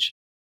else, which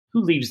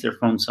who leaves their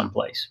phone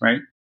someplace,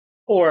 right?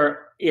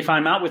 Or if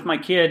I'm out with my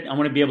kid, I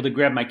want to be able to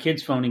grab my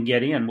kid's phone and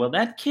get in. Well,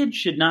 that kid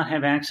should not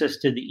have access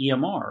to the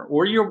EMR,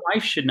 or your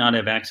wife should not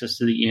have access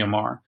to the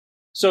EMR.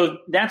 So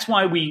that's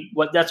why we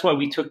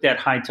took that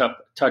high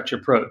touch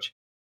approach.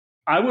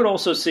 I would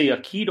also say a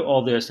key to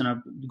all this, and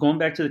I'm going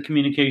back to the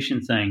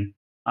communication thing,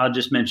 I'll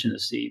just mention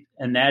this, Steve,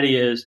 and that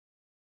is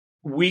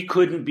we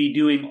couldn't be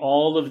doing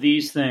all of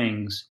these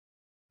things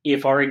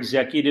if our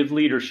executive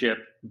leadership,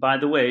 by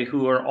the way,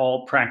 who are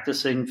all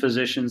practicing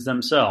physicians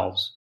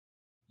themselves,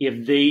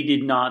 if they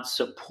did not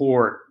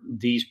support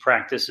these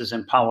practices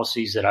and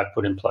policies that I've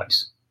put in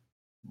place.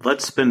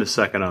 Let's spend a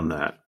second on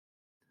that.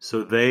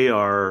 So they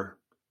are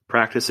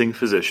practicing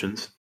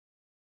physicians.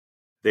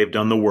 They've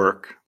done the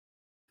work.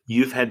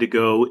 You've had to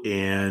go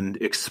and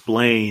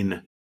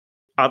explain,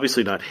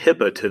 obviously not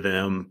HIPAA to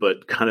them,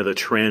 but kind of the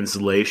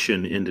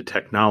translation into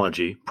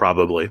technology,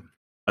 probably,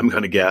 I'm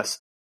going to guess,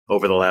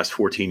 over the last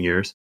 14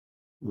 years.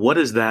 What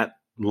is that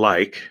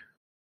like?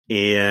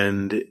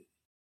 And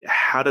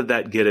how did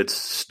that get its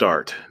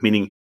start?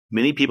 Meaning,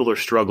 many people are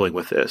struggling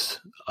with this,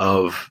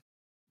 of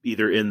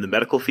either in the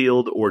medical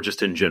field or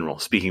just in general,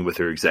 speaking with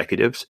their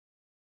executives.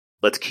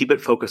 Let's keep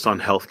it focused on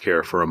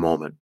healthcare for a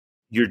moment.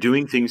 You're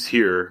doing things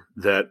here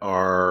that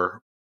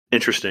are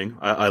interesting.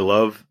 I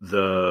love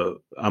I'm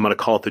going to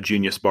call it the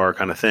Genius Bar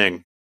kind of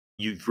thing.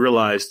 You've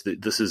realized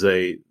that this is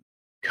a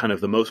kind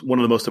of one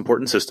of the most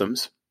important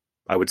systems,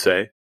 I would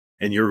say,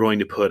 and you're going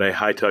to put a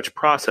high touch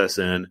process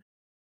in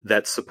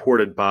that's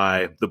supported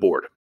by the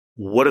board.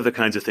 What are the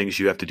kinds of things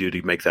you have to do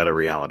to make that a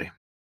reality?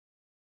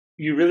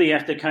 You really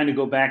have to kind of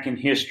go back in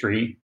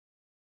history.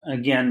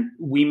 Again,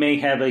 we may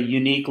have a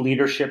unique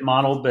leadership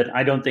model, but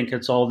I don't think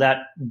it's all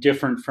that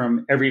different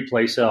from every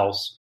place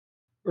else.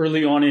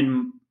 Early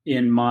on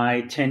in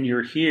my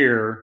tenure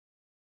here,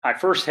 I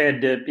first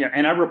had to,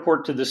 and I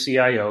report to the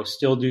CIO,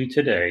 still do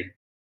today.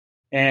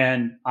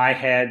 And I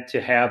had to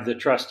have the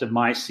trust of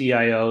my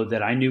CIO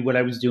that I knew what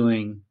I was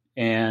doing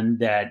and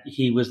that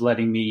he was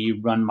letting me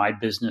run my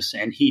business,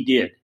 and he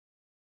did.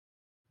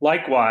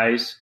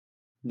 Likewise,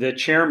 the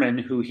chairman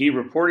who he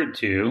reported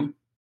to,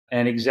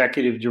 an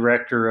executive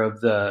director of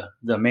the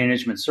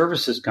management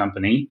services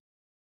company,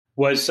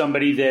 was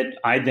somebody that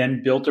I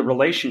then built a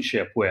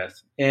relationship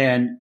with.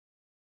 And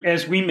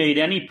as we made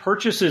any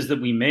purchases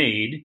that we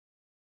made,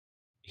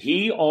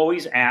 he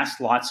always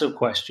asked lots of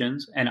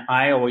questions and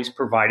I always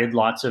provided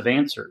lots of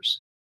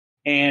answers.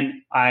 And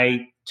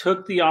I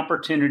took the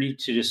opportunity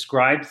to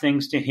describe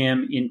things to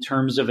him in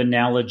terms of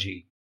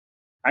analogy.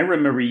 I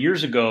remember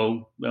years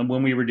ago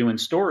when we were doing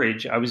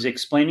storage, I was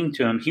explaining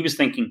to him, he was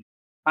thinking,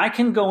 I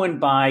can go and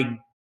buy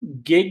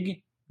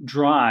gig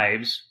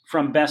drives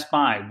from Best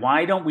Buy.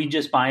 Why don't we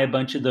just buy a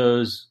bunch of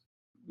those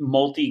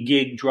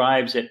multi-gig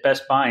drives at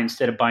Best Buy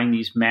instead of buying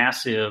these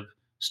massive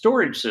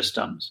storage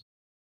systems?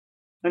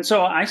 And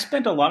so I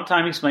spent a lot of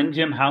time explaining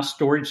to him how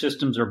storage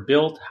systems are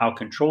built, how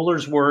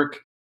controllers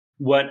work,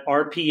 what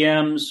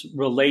RPMs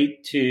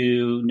relate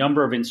to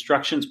number of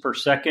instructions per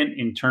second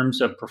in terms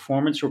of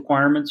performance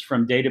requirements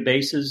from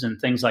databases and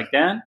things like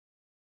that.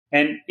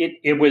 And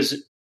it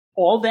was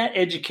all that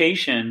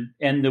education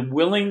and the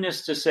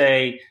willingness to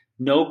say,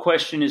 no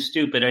question is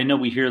stupid. I know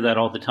we hear that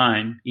all the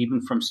time,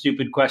 even from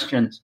stupid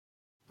questions.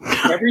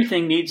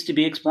 Everything needs to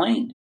be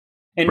explained.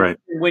 And right.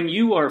 When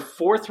you are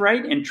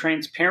forthright and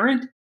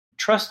transparent,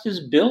 trust is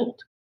built.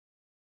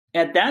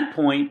 At that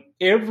point,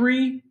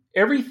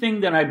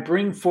 everything that I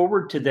bring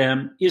forward to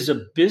them is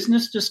a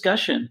business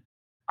discussion.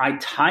 I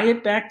tie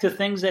it back to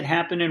things that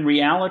happen in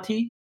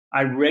reality.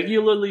 I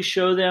regularly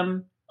show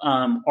them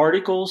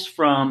articles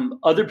from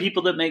other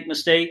people that make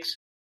mistakes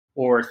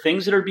or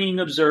things that are being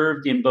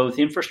observed in both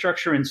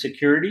infrastructure and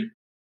security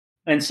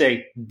and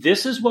say,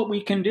 this is what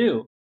we can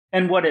do.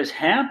 And what has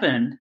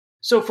happened.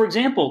 So, for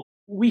example,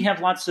 we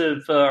have lots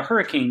of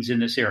hurricanes in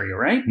this area,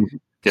 right? Mm-hmm.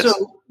 Yes.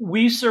 So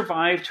we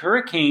survived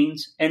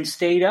hurricanes and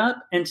stayed up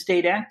and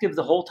stayed active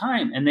the whole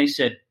time. And they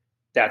said,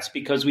 that's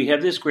because we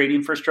have this great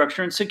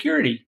infrastructure and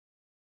security.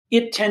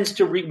 It tends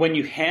to, when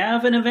you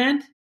have an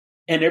event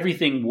and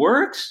everything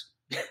works,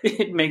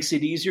 it makes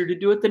it easier to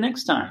do it the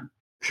next time.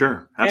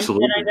 Sure,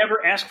 absolutely. And I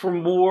never ask for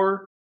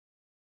more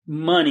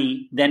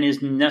money than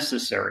is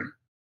necessary.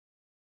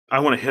 I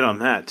want to hit on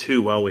that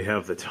too while we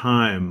have the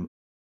time.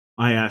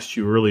 I asked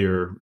you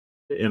earlier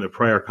in a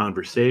prior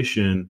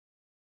conversation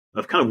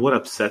of kind of what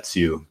upsets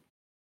you.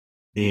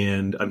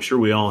 And I'm sure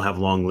we all have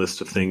long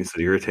lists of things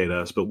that irritate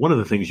us. But one of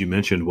the things you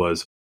mentioned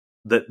was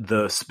that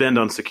the spend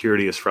on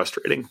security is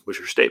frustrating, was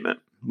your statement,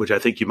 which I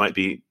think you might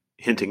be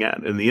hinting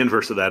at. And the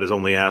inverse of that is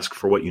only ask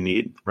for what you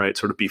need, right?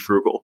 Sort of be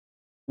frugal.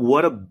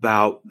 What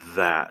about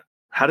that?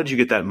 How did you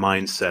get that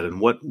mindset?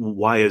 And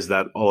why is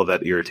that all of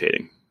that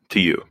irritating to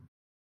you?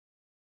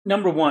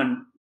 Number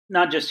one,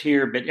 not just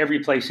here, but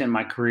every place in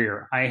my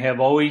career, I have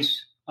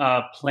always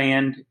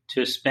planned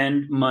to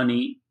spend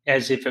money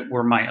as if it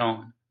were my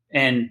own.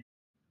 And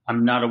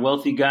I'm not a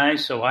wealthy guy,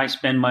 so I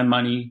spend my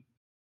money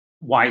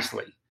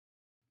wisely.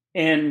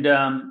 And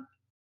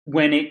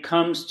when it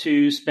comes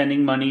to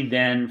spending money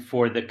then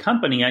for the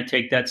company, I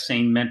take that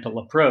same mental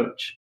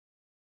approach.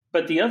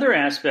 But the other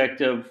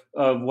aspect of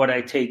what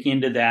I take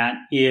into that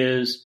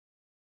is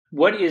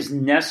what is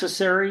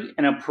necessary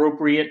and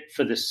appropriate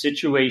for the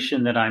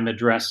situation that I'm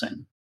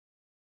addressing.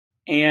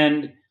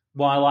 And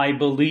while I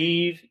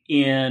believe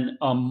in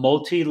a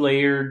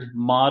multi-layered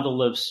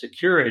model of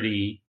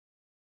security,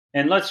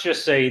 and let's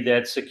just say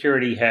that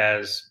security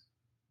has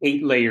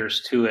 8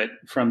 layers to it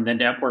from the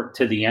network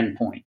to the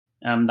endpoint.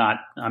 I'm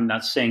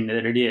not saying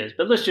that it is,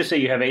 but let's just say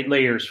you have 8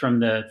 layers from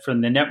the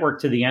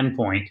network to the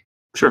endpoint.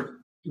 Sure.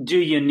 Do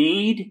you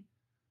need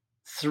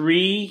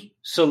 3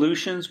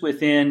 solutions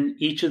within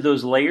each of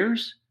those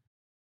layers?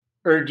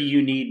 Or do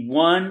you need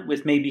one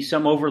with maybe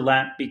some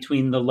overlap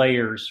between the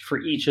layers for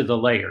each of the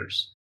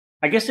layers?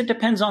 I guess it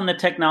depends on the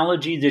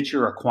technology that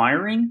you're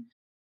acquiring,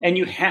 and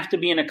you have to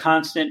be in a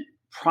constant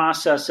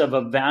process of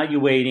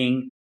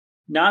evaluating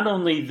not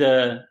only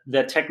the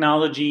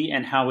technology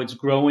and how it's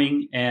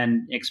growing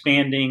and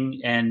expanding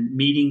and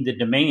meeting the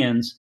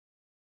demands,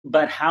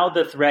 but how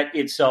the threat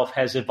itself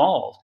has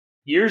evolved.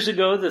 Years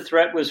ago, the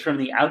threat was from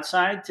the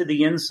outside to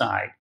the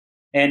inside.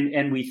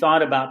 And we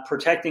thought about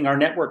protecting our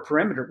network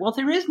perimeter. Well,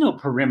 there is no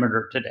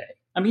perimeter today.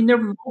 I mean, there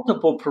are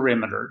multiple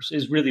perimeters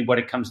is really what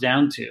it comes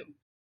down to.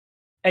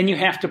 And you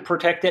have to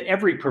protect at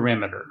every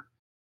perimeter.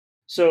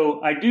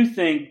 So I do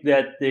think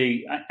that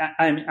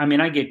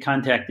I get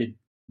contacted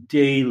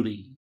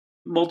daily,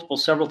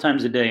 several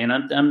times a day.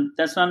 And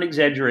that's not an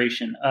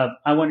exaggeration of,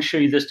 I want to show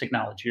you this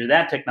technology or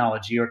that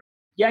technology, or,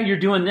 yeah, you're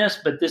doing this,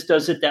 but this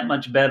does it that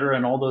much better,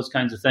 and all those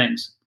kinds of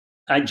things.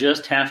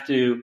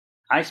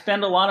 I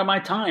spend a lot of my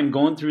time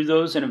going through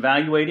those and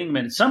evaluating them.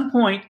 And at some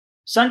point,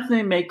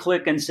 something may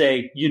click and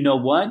say, you know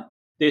what?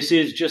 This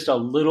is just a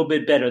little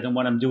bit better than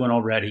what I'm doing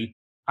already.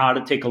 I ought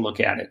to take a look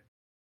at it.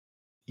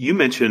 You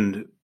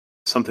mentioned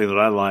something that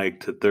I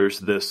liked, that there's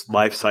this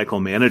life cycle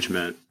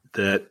management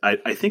that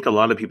I think a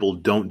lot of people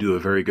don't do a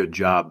very good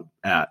job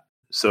at.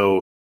 So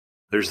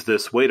there's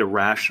this way to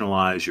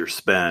rationalize your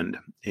spend.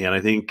 And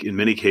I think in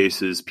many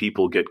cases,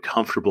 people get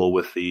comfortable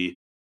with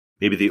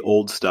maybe the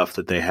old stuff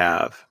that they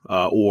have,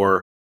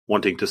 or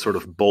wanting to sort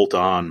of bolt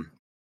on.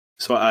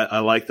 So I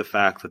like the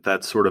fact that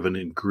that's sort of an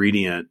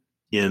ingredient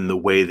in the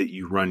way that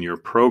you run your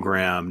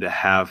program, to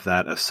have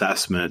that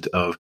assessment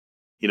of,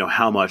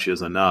 how much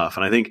is enough.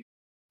 And I think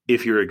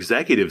if your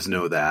executives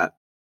know that,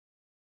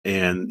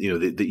 and,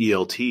 the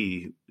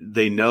ELT,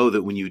 they know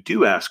that when you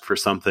do ask for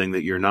something,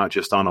 that you're not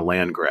just on a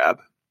land grab,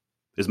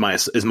 is my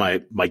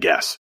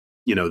guess,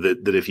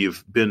 that if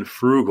you've been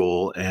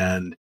frugal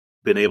and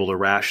been able to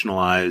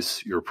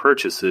rationalize your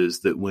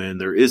purchases, that when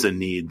there is a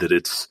need,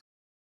 that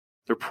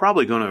they're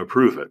probably going to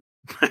approve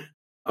it.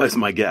 That's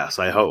my guess.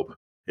 I hope.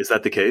 Is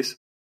that the case?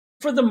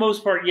 For the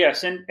most part,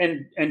 yes.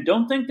 And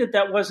don't think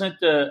that wasn't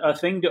a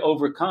thing to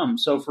overcome.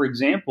 So, for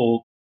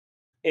example,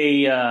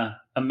 a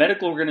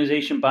medical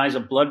organization buys a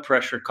blood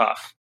pressure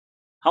cuff.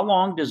 How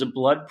long does a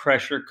blood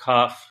pressure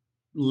cuff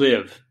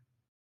live?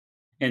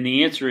 And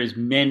the answer is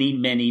many,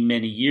 many,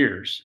 many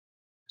years.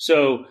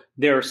 So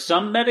there are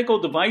some medical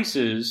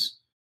devices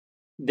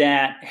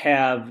that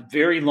have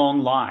very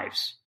long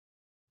lives.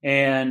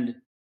 And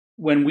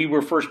when we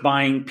were first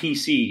buying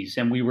PCs,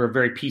 and we were a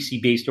very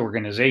PC-based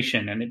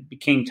organization, and it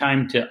became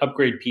time to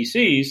upgrade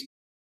PCs,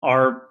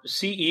 our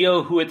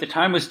CEO, who at the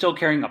time was still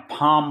carrying a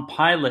Palm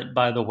Pilot,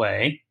 by the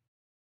way,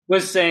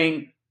 was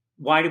saying,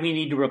 why do we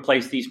need to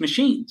replace these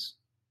machines?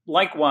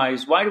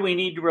 Likewise, why are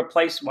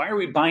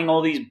we buying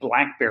all these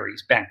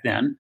BlackBerries back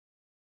then?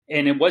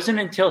 And it wasn't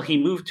until he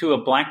moved to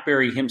a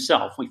BlackBerry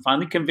himself, we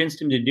finally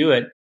convinced him to do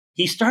it.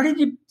 He started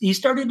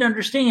to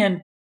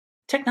understand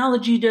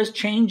technology does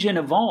change and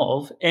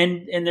evolve,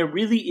 and there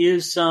really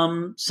is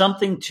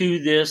something to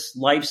this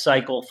life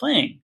cycle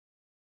thing.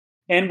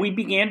 And we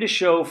began to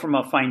show from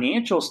a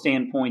financial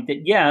standpoint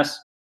that yes,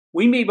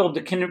 we may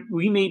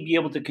be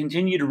able to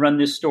continue to run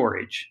this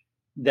storage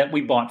that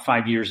we bought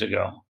 5 years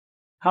ago.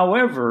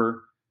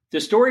 However, the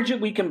storage that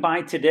we can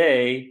buy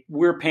today,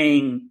 we're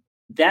paying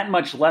that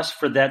much less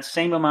for that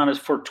same amount,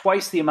 for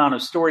twice the amount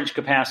of storage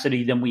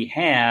capacity than we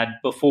had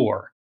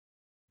before.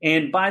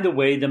 And by the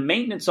way, the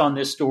maintenance on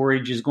this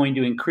storage is going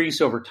to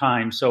increase over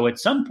time. So at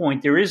some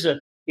point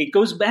it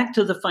goes back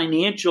to the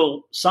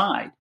financial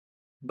side,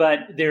 but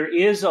there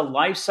is a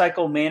life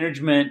cycle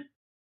management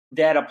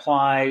that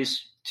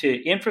applies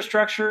to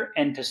infrastructure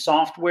and to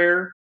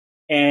software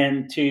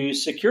and to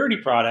security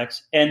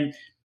products. And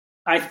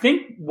I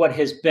think what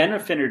has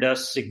benefited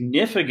us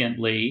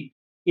significantly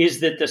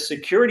is that the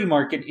security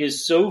market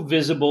is so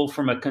visible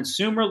from a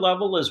consumer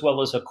level as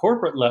well as a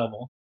corporate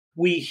level.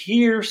 We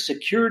hear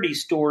security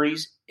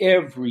stories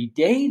every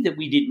day that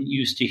we didn't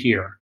used to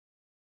hear.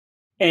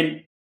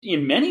 And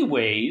in many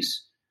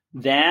ways,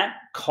 that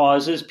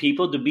causes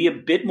people to be a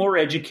bit more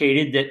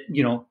educated,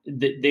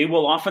 that they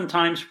will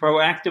oftentimes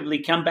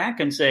proactively come back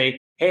and say,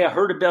 hey, I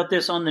heard about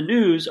this on the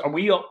news. Are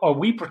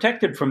we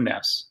protected from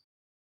this?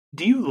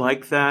 Do you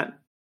like that?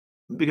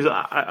 Because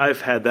I've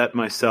had that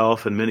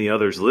myself and many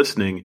others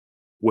listening,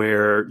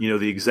 where,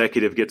 the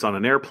executive gets on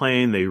an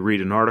airplane, they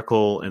read an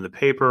article in the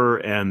paper,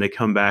 and they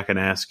come back and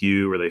ask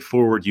you, or they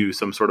forward you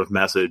some sort of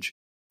message,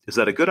 Is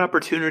that a good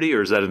opportunity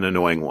or is that an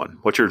annoying one?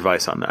 What's your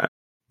advice on that?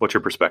 What's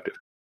your perspective?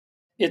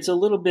 It's a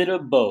little bit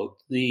of both.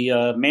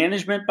 The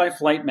Management by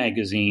Flight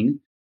magazine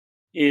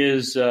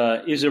is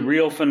a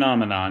real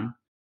phenomenon.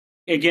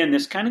 Again,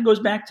 this kind of goes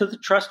back to the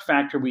trust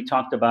factor we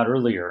talked about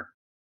earlier.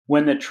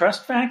 When the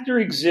trust factor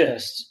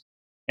exists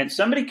and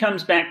somebody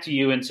comes back to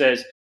you and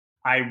says,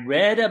 I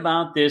read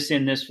about this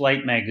in this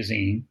flight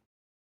magazine,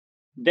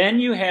 then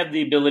you have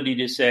the ability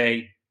to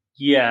say,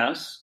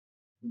 yes,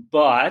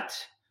 but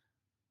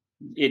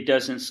it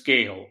doesn't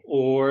scale,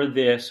 or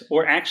this,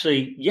 or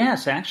actually,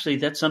 yes, actually,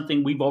 that's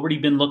something we've already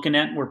been looking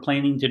at and we're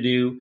planning to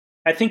do.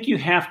 I think you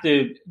have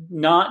to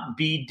not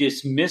be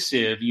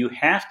dismissive. You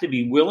have to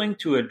be willing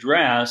to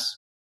address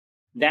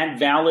that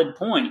valid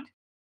point.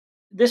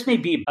 This may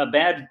be a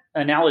bad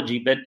analogy,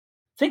 but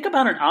think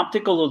about an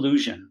optical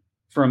illusion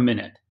for a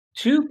minute.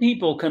 Two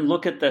people can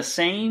look at the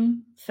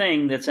same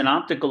thing that's an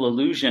optical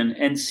illusion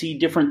and see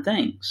different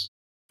things.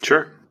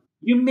 Sure.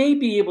 You may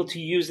be able to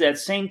use that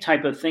same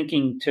type of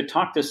thinking to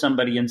talk to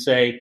somebody and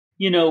say,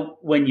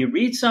 when you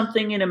read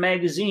something in a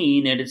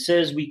magazine and it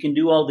says we can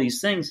do all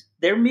these things,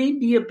 there may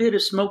be a bit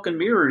of smoke and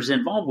mirrors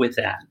involved with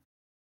that.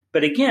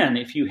 But again,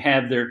 if you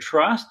have their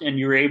trust and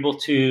you're able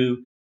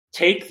to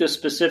take the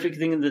specific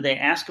thing that they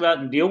ask about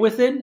and deal with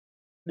it,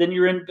 then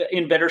you're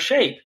in better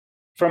shape.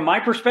 From my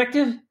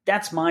perspective,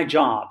 that's my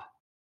job.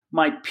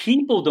 My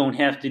people don't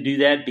have to do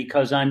that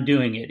because I'm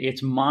doing it.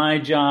 It's my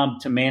job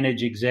to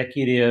manage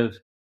executive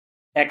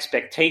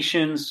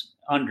expectations,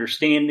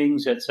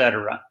 understandings,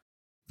 etc.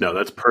 No,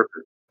 that's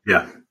perfect.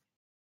 Yeah.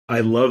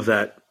 I love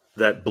that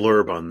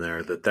blurb on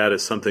there, that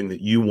is something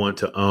that you want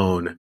to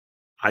own.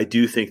 I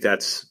do think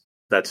that's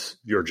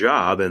your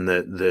job, and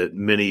that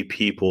many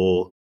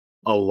people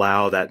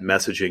allow that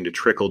messaging to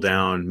trickle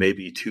down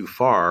maybe too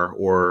far,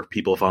 or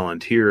people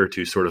volunteer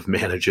to sort of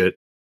manage it,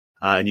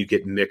 and you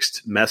get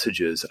mixed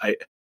messages.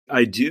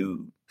 I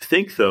do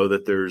think, though,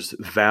 that there's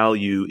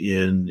value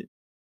in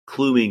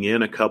cluing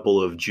in a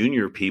couple of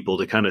junior people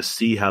to kind of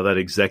see how that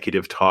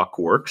executive talk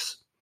works.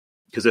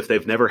 Because if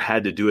they've never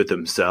had to do it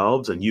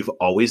themselves and you've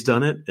always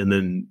done it, and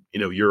then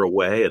you're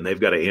away and they've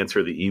got to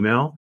answer the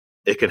email,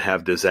 it can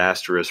have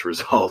disastrous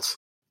results.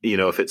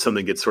 If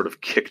something gets sort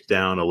of kicked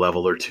down a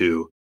level or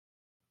two.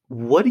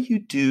 What do you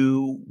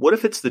do? What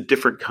if it's the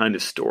different kind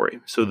of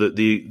story? So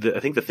I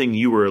think the thing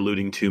you were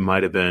alluding to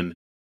might have been,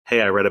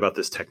 hey, I read about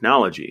this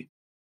technology.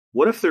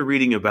 What if they're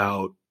reading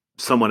about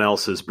someone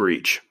else's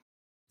breach,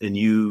 and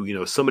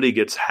somebody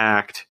gets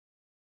hacked,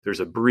 there's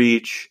a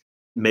breach,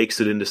 makes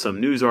it into some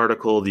news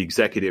article, the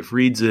executive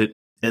reads it,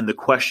 and the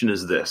question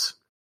is this: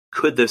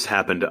 could this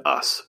happen to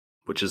us?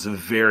 Which is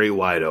very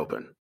wide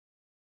open.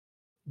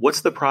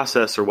 What's the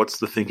process, or what's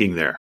the thinking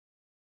there?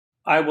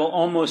 I will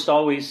almost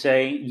always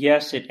say,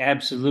 yes, it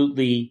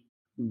absolutely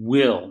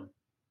will.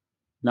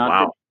 Not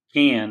Wow. that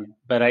it can,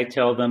 but I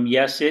tell them,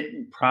 yes, it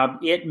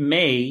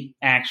may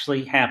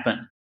actually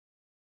happen.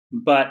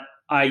 But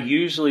I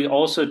usually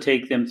also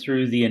take them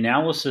through the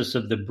analysis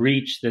of the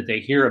breach that they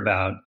hear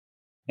about.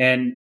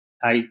 And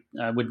I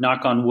would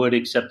knock on wood,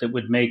 except it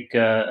would make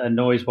a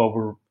noise while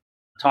we're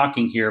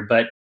talking here.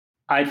 But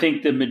I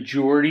think the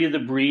majority of the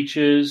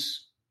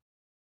breaches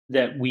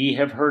that we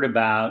have heard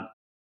about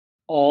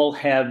all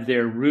have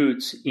their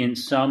roots in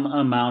some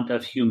amount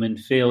of human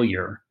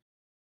failure.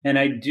 And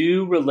I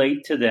do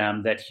relate to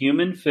them that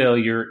human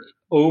failure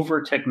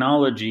over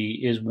technology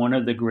is one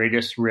of the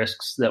greatest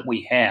risks that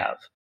we have.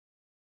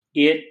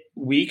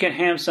 We can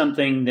have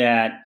something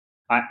that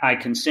I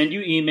can send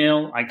you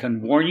email. I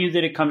can warn you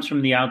that it comes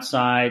from the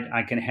outside.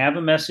 I can have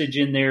a message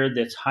in there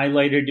that's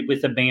highlighted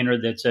with a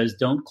banner that says,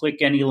 don't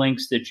click any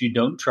links that you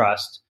don't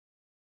trust,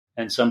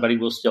 and somebody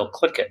will still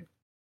click it.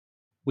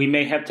 We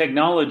may have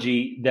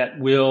technology that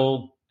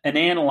will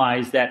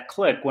analyze that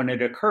click when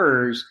it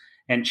occurs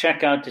and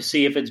check out to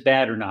see if it's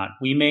bad or not.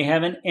 We may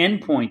have an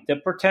endpoint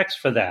that protects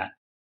for that.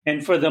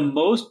 And for the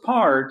most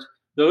part,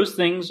 those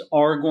things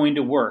are going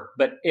to work.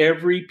 But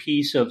every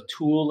piece of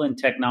tool and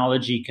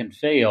technology can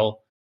fail.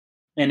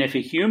 And if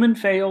a human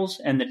fails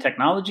and the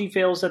technology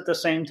fails at the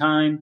same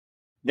time,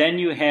 then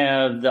you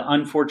have the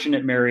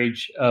unfortunate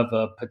marriage of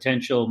a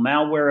potential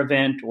malware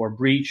event or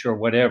breach or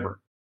whatever.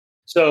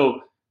 So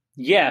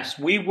yes,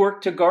 we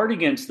work to guard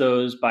against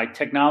those by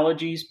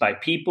technologies, by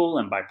people,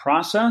 and by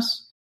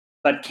process.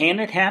 But can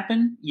it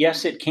happen?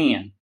 Yes, it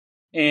can.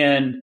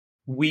 And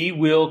we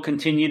will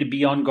continue to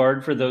be on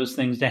guard for those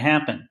things to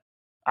happen.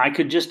 I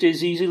could just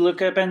as easily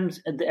look up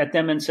at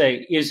them and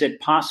say, is it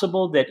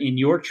possible that in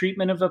your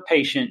treatment of a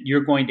patient,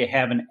 you're going to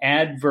have an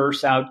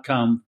adverse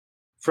outcome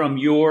from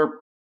your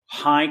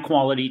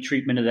high-quality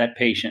treatment of that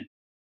patient?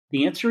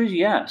 The answer is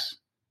yes.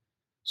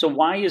 So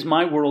why is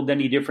my world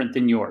any different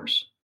than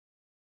yours?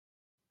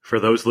 For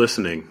those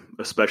listening,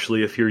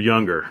 especially if you're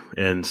younger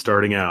and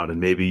starting out, and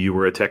maybe you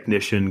were a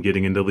technician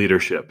getting into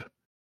leadership,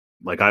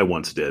 like I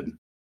once did,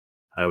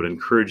 I would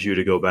encourage you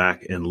to go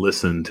back and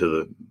listen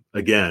to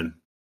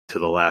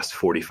the last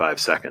 45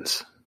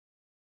 seconds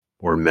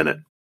or a minute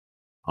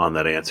on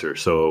that answer.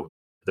 So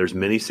there's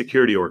many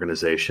security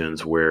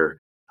organizations where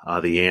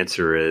the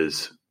answer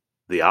is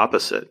the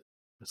opposite.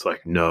 It's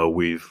like, no,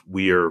 we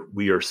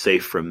are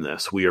safe from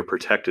this. We are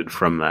protected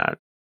from that.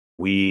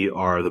 We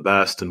are the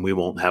best and we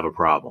won't have a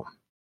problem.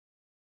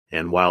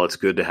 And while it's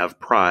good to have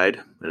pride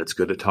and it's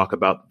good to talk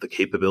about the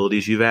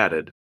capabilities you've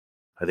added,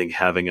 I think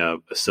having a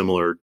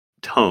similar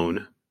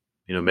tone,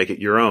 make it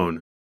your own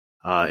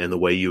in the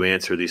way you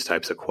answer these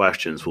types of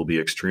questions will be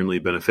extremely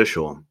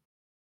beneficial,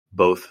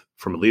 both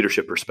from a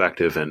leadership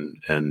perspective and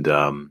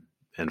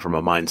from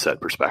a mindset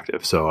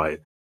perspective. So I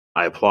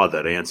applaud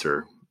that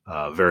answer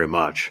very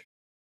much.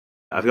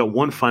 I've got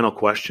one final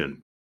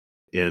question,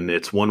 and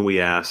it's one we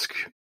ask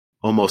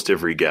almost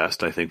every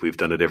guest. I think we've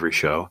done it every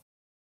show,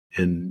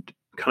 and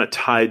kind of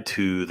tied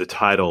to the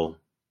title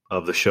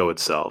of the show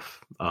itself,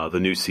 the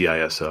new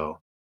CISO.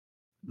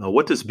 Now,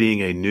 what does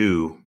being a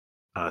new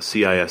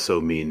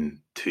CISO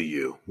mean to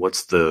you?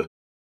 What's the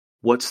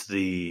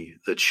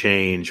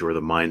change or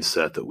the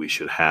mindset that we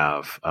should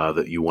have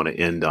that you want to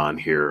end on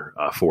here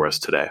for us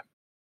today?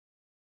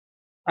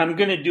 I'm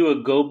going to do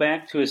a go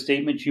back to a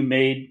statement you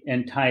made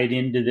and tie it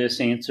into this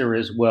answer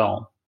as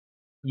well.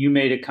 You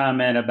made a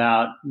comment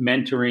about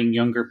mentoring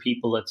younger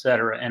people, et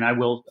cetera. And I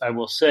will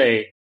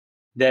say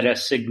that a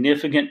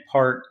significant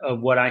part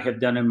of what I have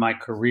done in my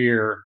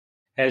career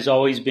has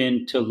always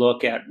been to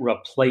look at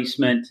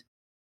replacement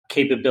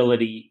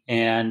capability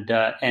and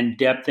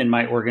depth in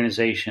my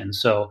organization.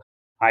 So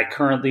I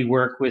currently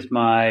work with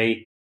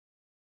my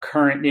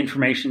current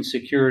information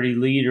security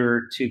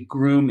leader to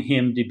groom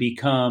him to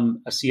become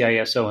a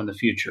CISO in the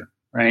future,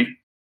 right?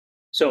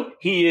 So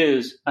he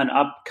is an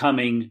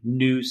upcoming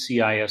new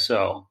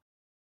CISO.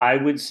 I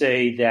would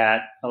say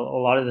that a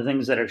lot of the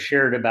things that are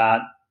shared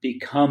about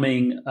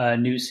becoming a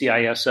new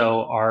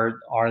CISO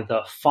are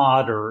the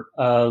fodder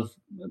of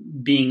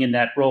being in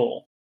that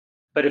role.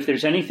 But if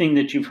there's anything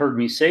that you've heard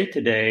me say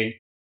today,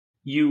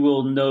 you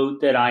will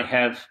note that I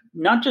have,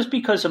 not just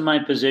because of my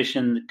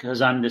position, because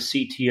I'm the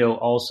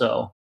CTO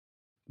also,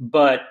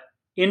 but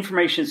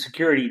information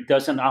security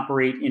doesn't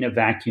operate in a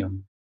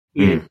vacuum.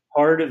 It is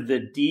part of the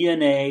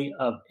DNA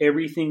of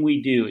everything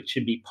we do. It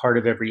should be part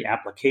of every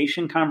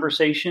application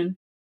conversation.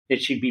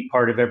 It should be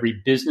part of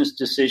every business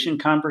decision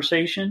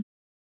conversation.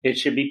 It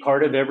should be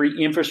part of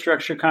every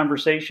infrastructure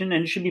conversation,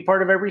 and it should be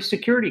part of every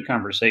security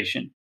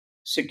conversation.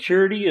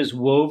 Security is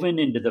woven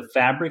into the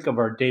fabric of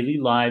our daily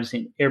lives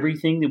in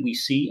everything that we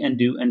see and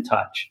do and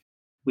touch.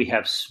 We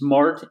have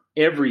smart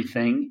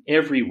everything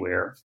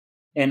everywhere,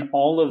 and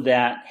all of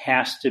that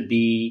has to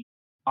be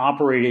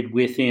operated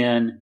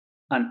within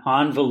an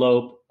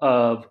envelope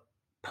of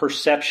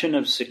perception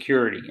of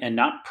security, and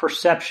not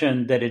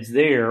perception that it's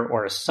there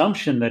or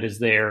assumption that it's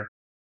there,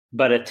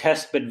 but a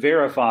test but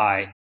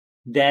verify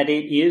that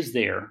it is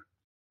there.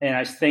 And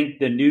I think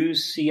the new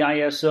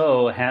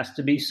CISO has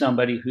to be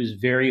somebody who's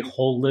very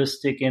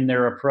holistic in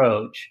their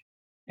approach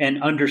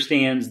and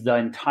understands the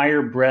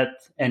entire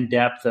breadth and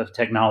depth of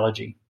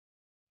technology.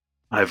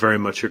 I very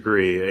much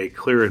agree. A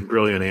clear and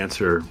brilliant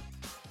answer.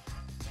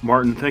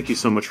 Martin, thank you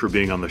so much for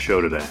being on the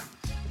show today.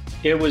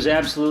 It was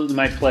absolutely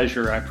my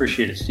pleasure. I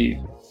appreciate it, Steve.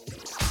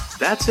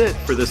 That's it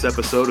for this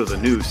episode of the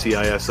new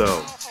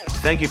CISO.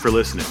 Thank you for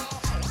listening.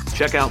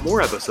 Check out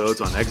more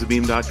episodes on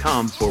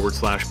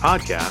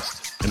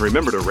exabeam.com/podcast. And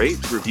remember to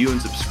rate, review,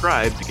 and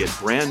subscribe to get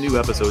brand new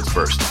episodes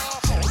first.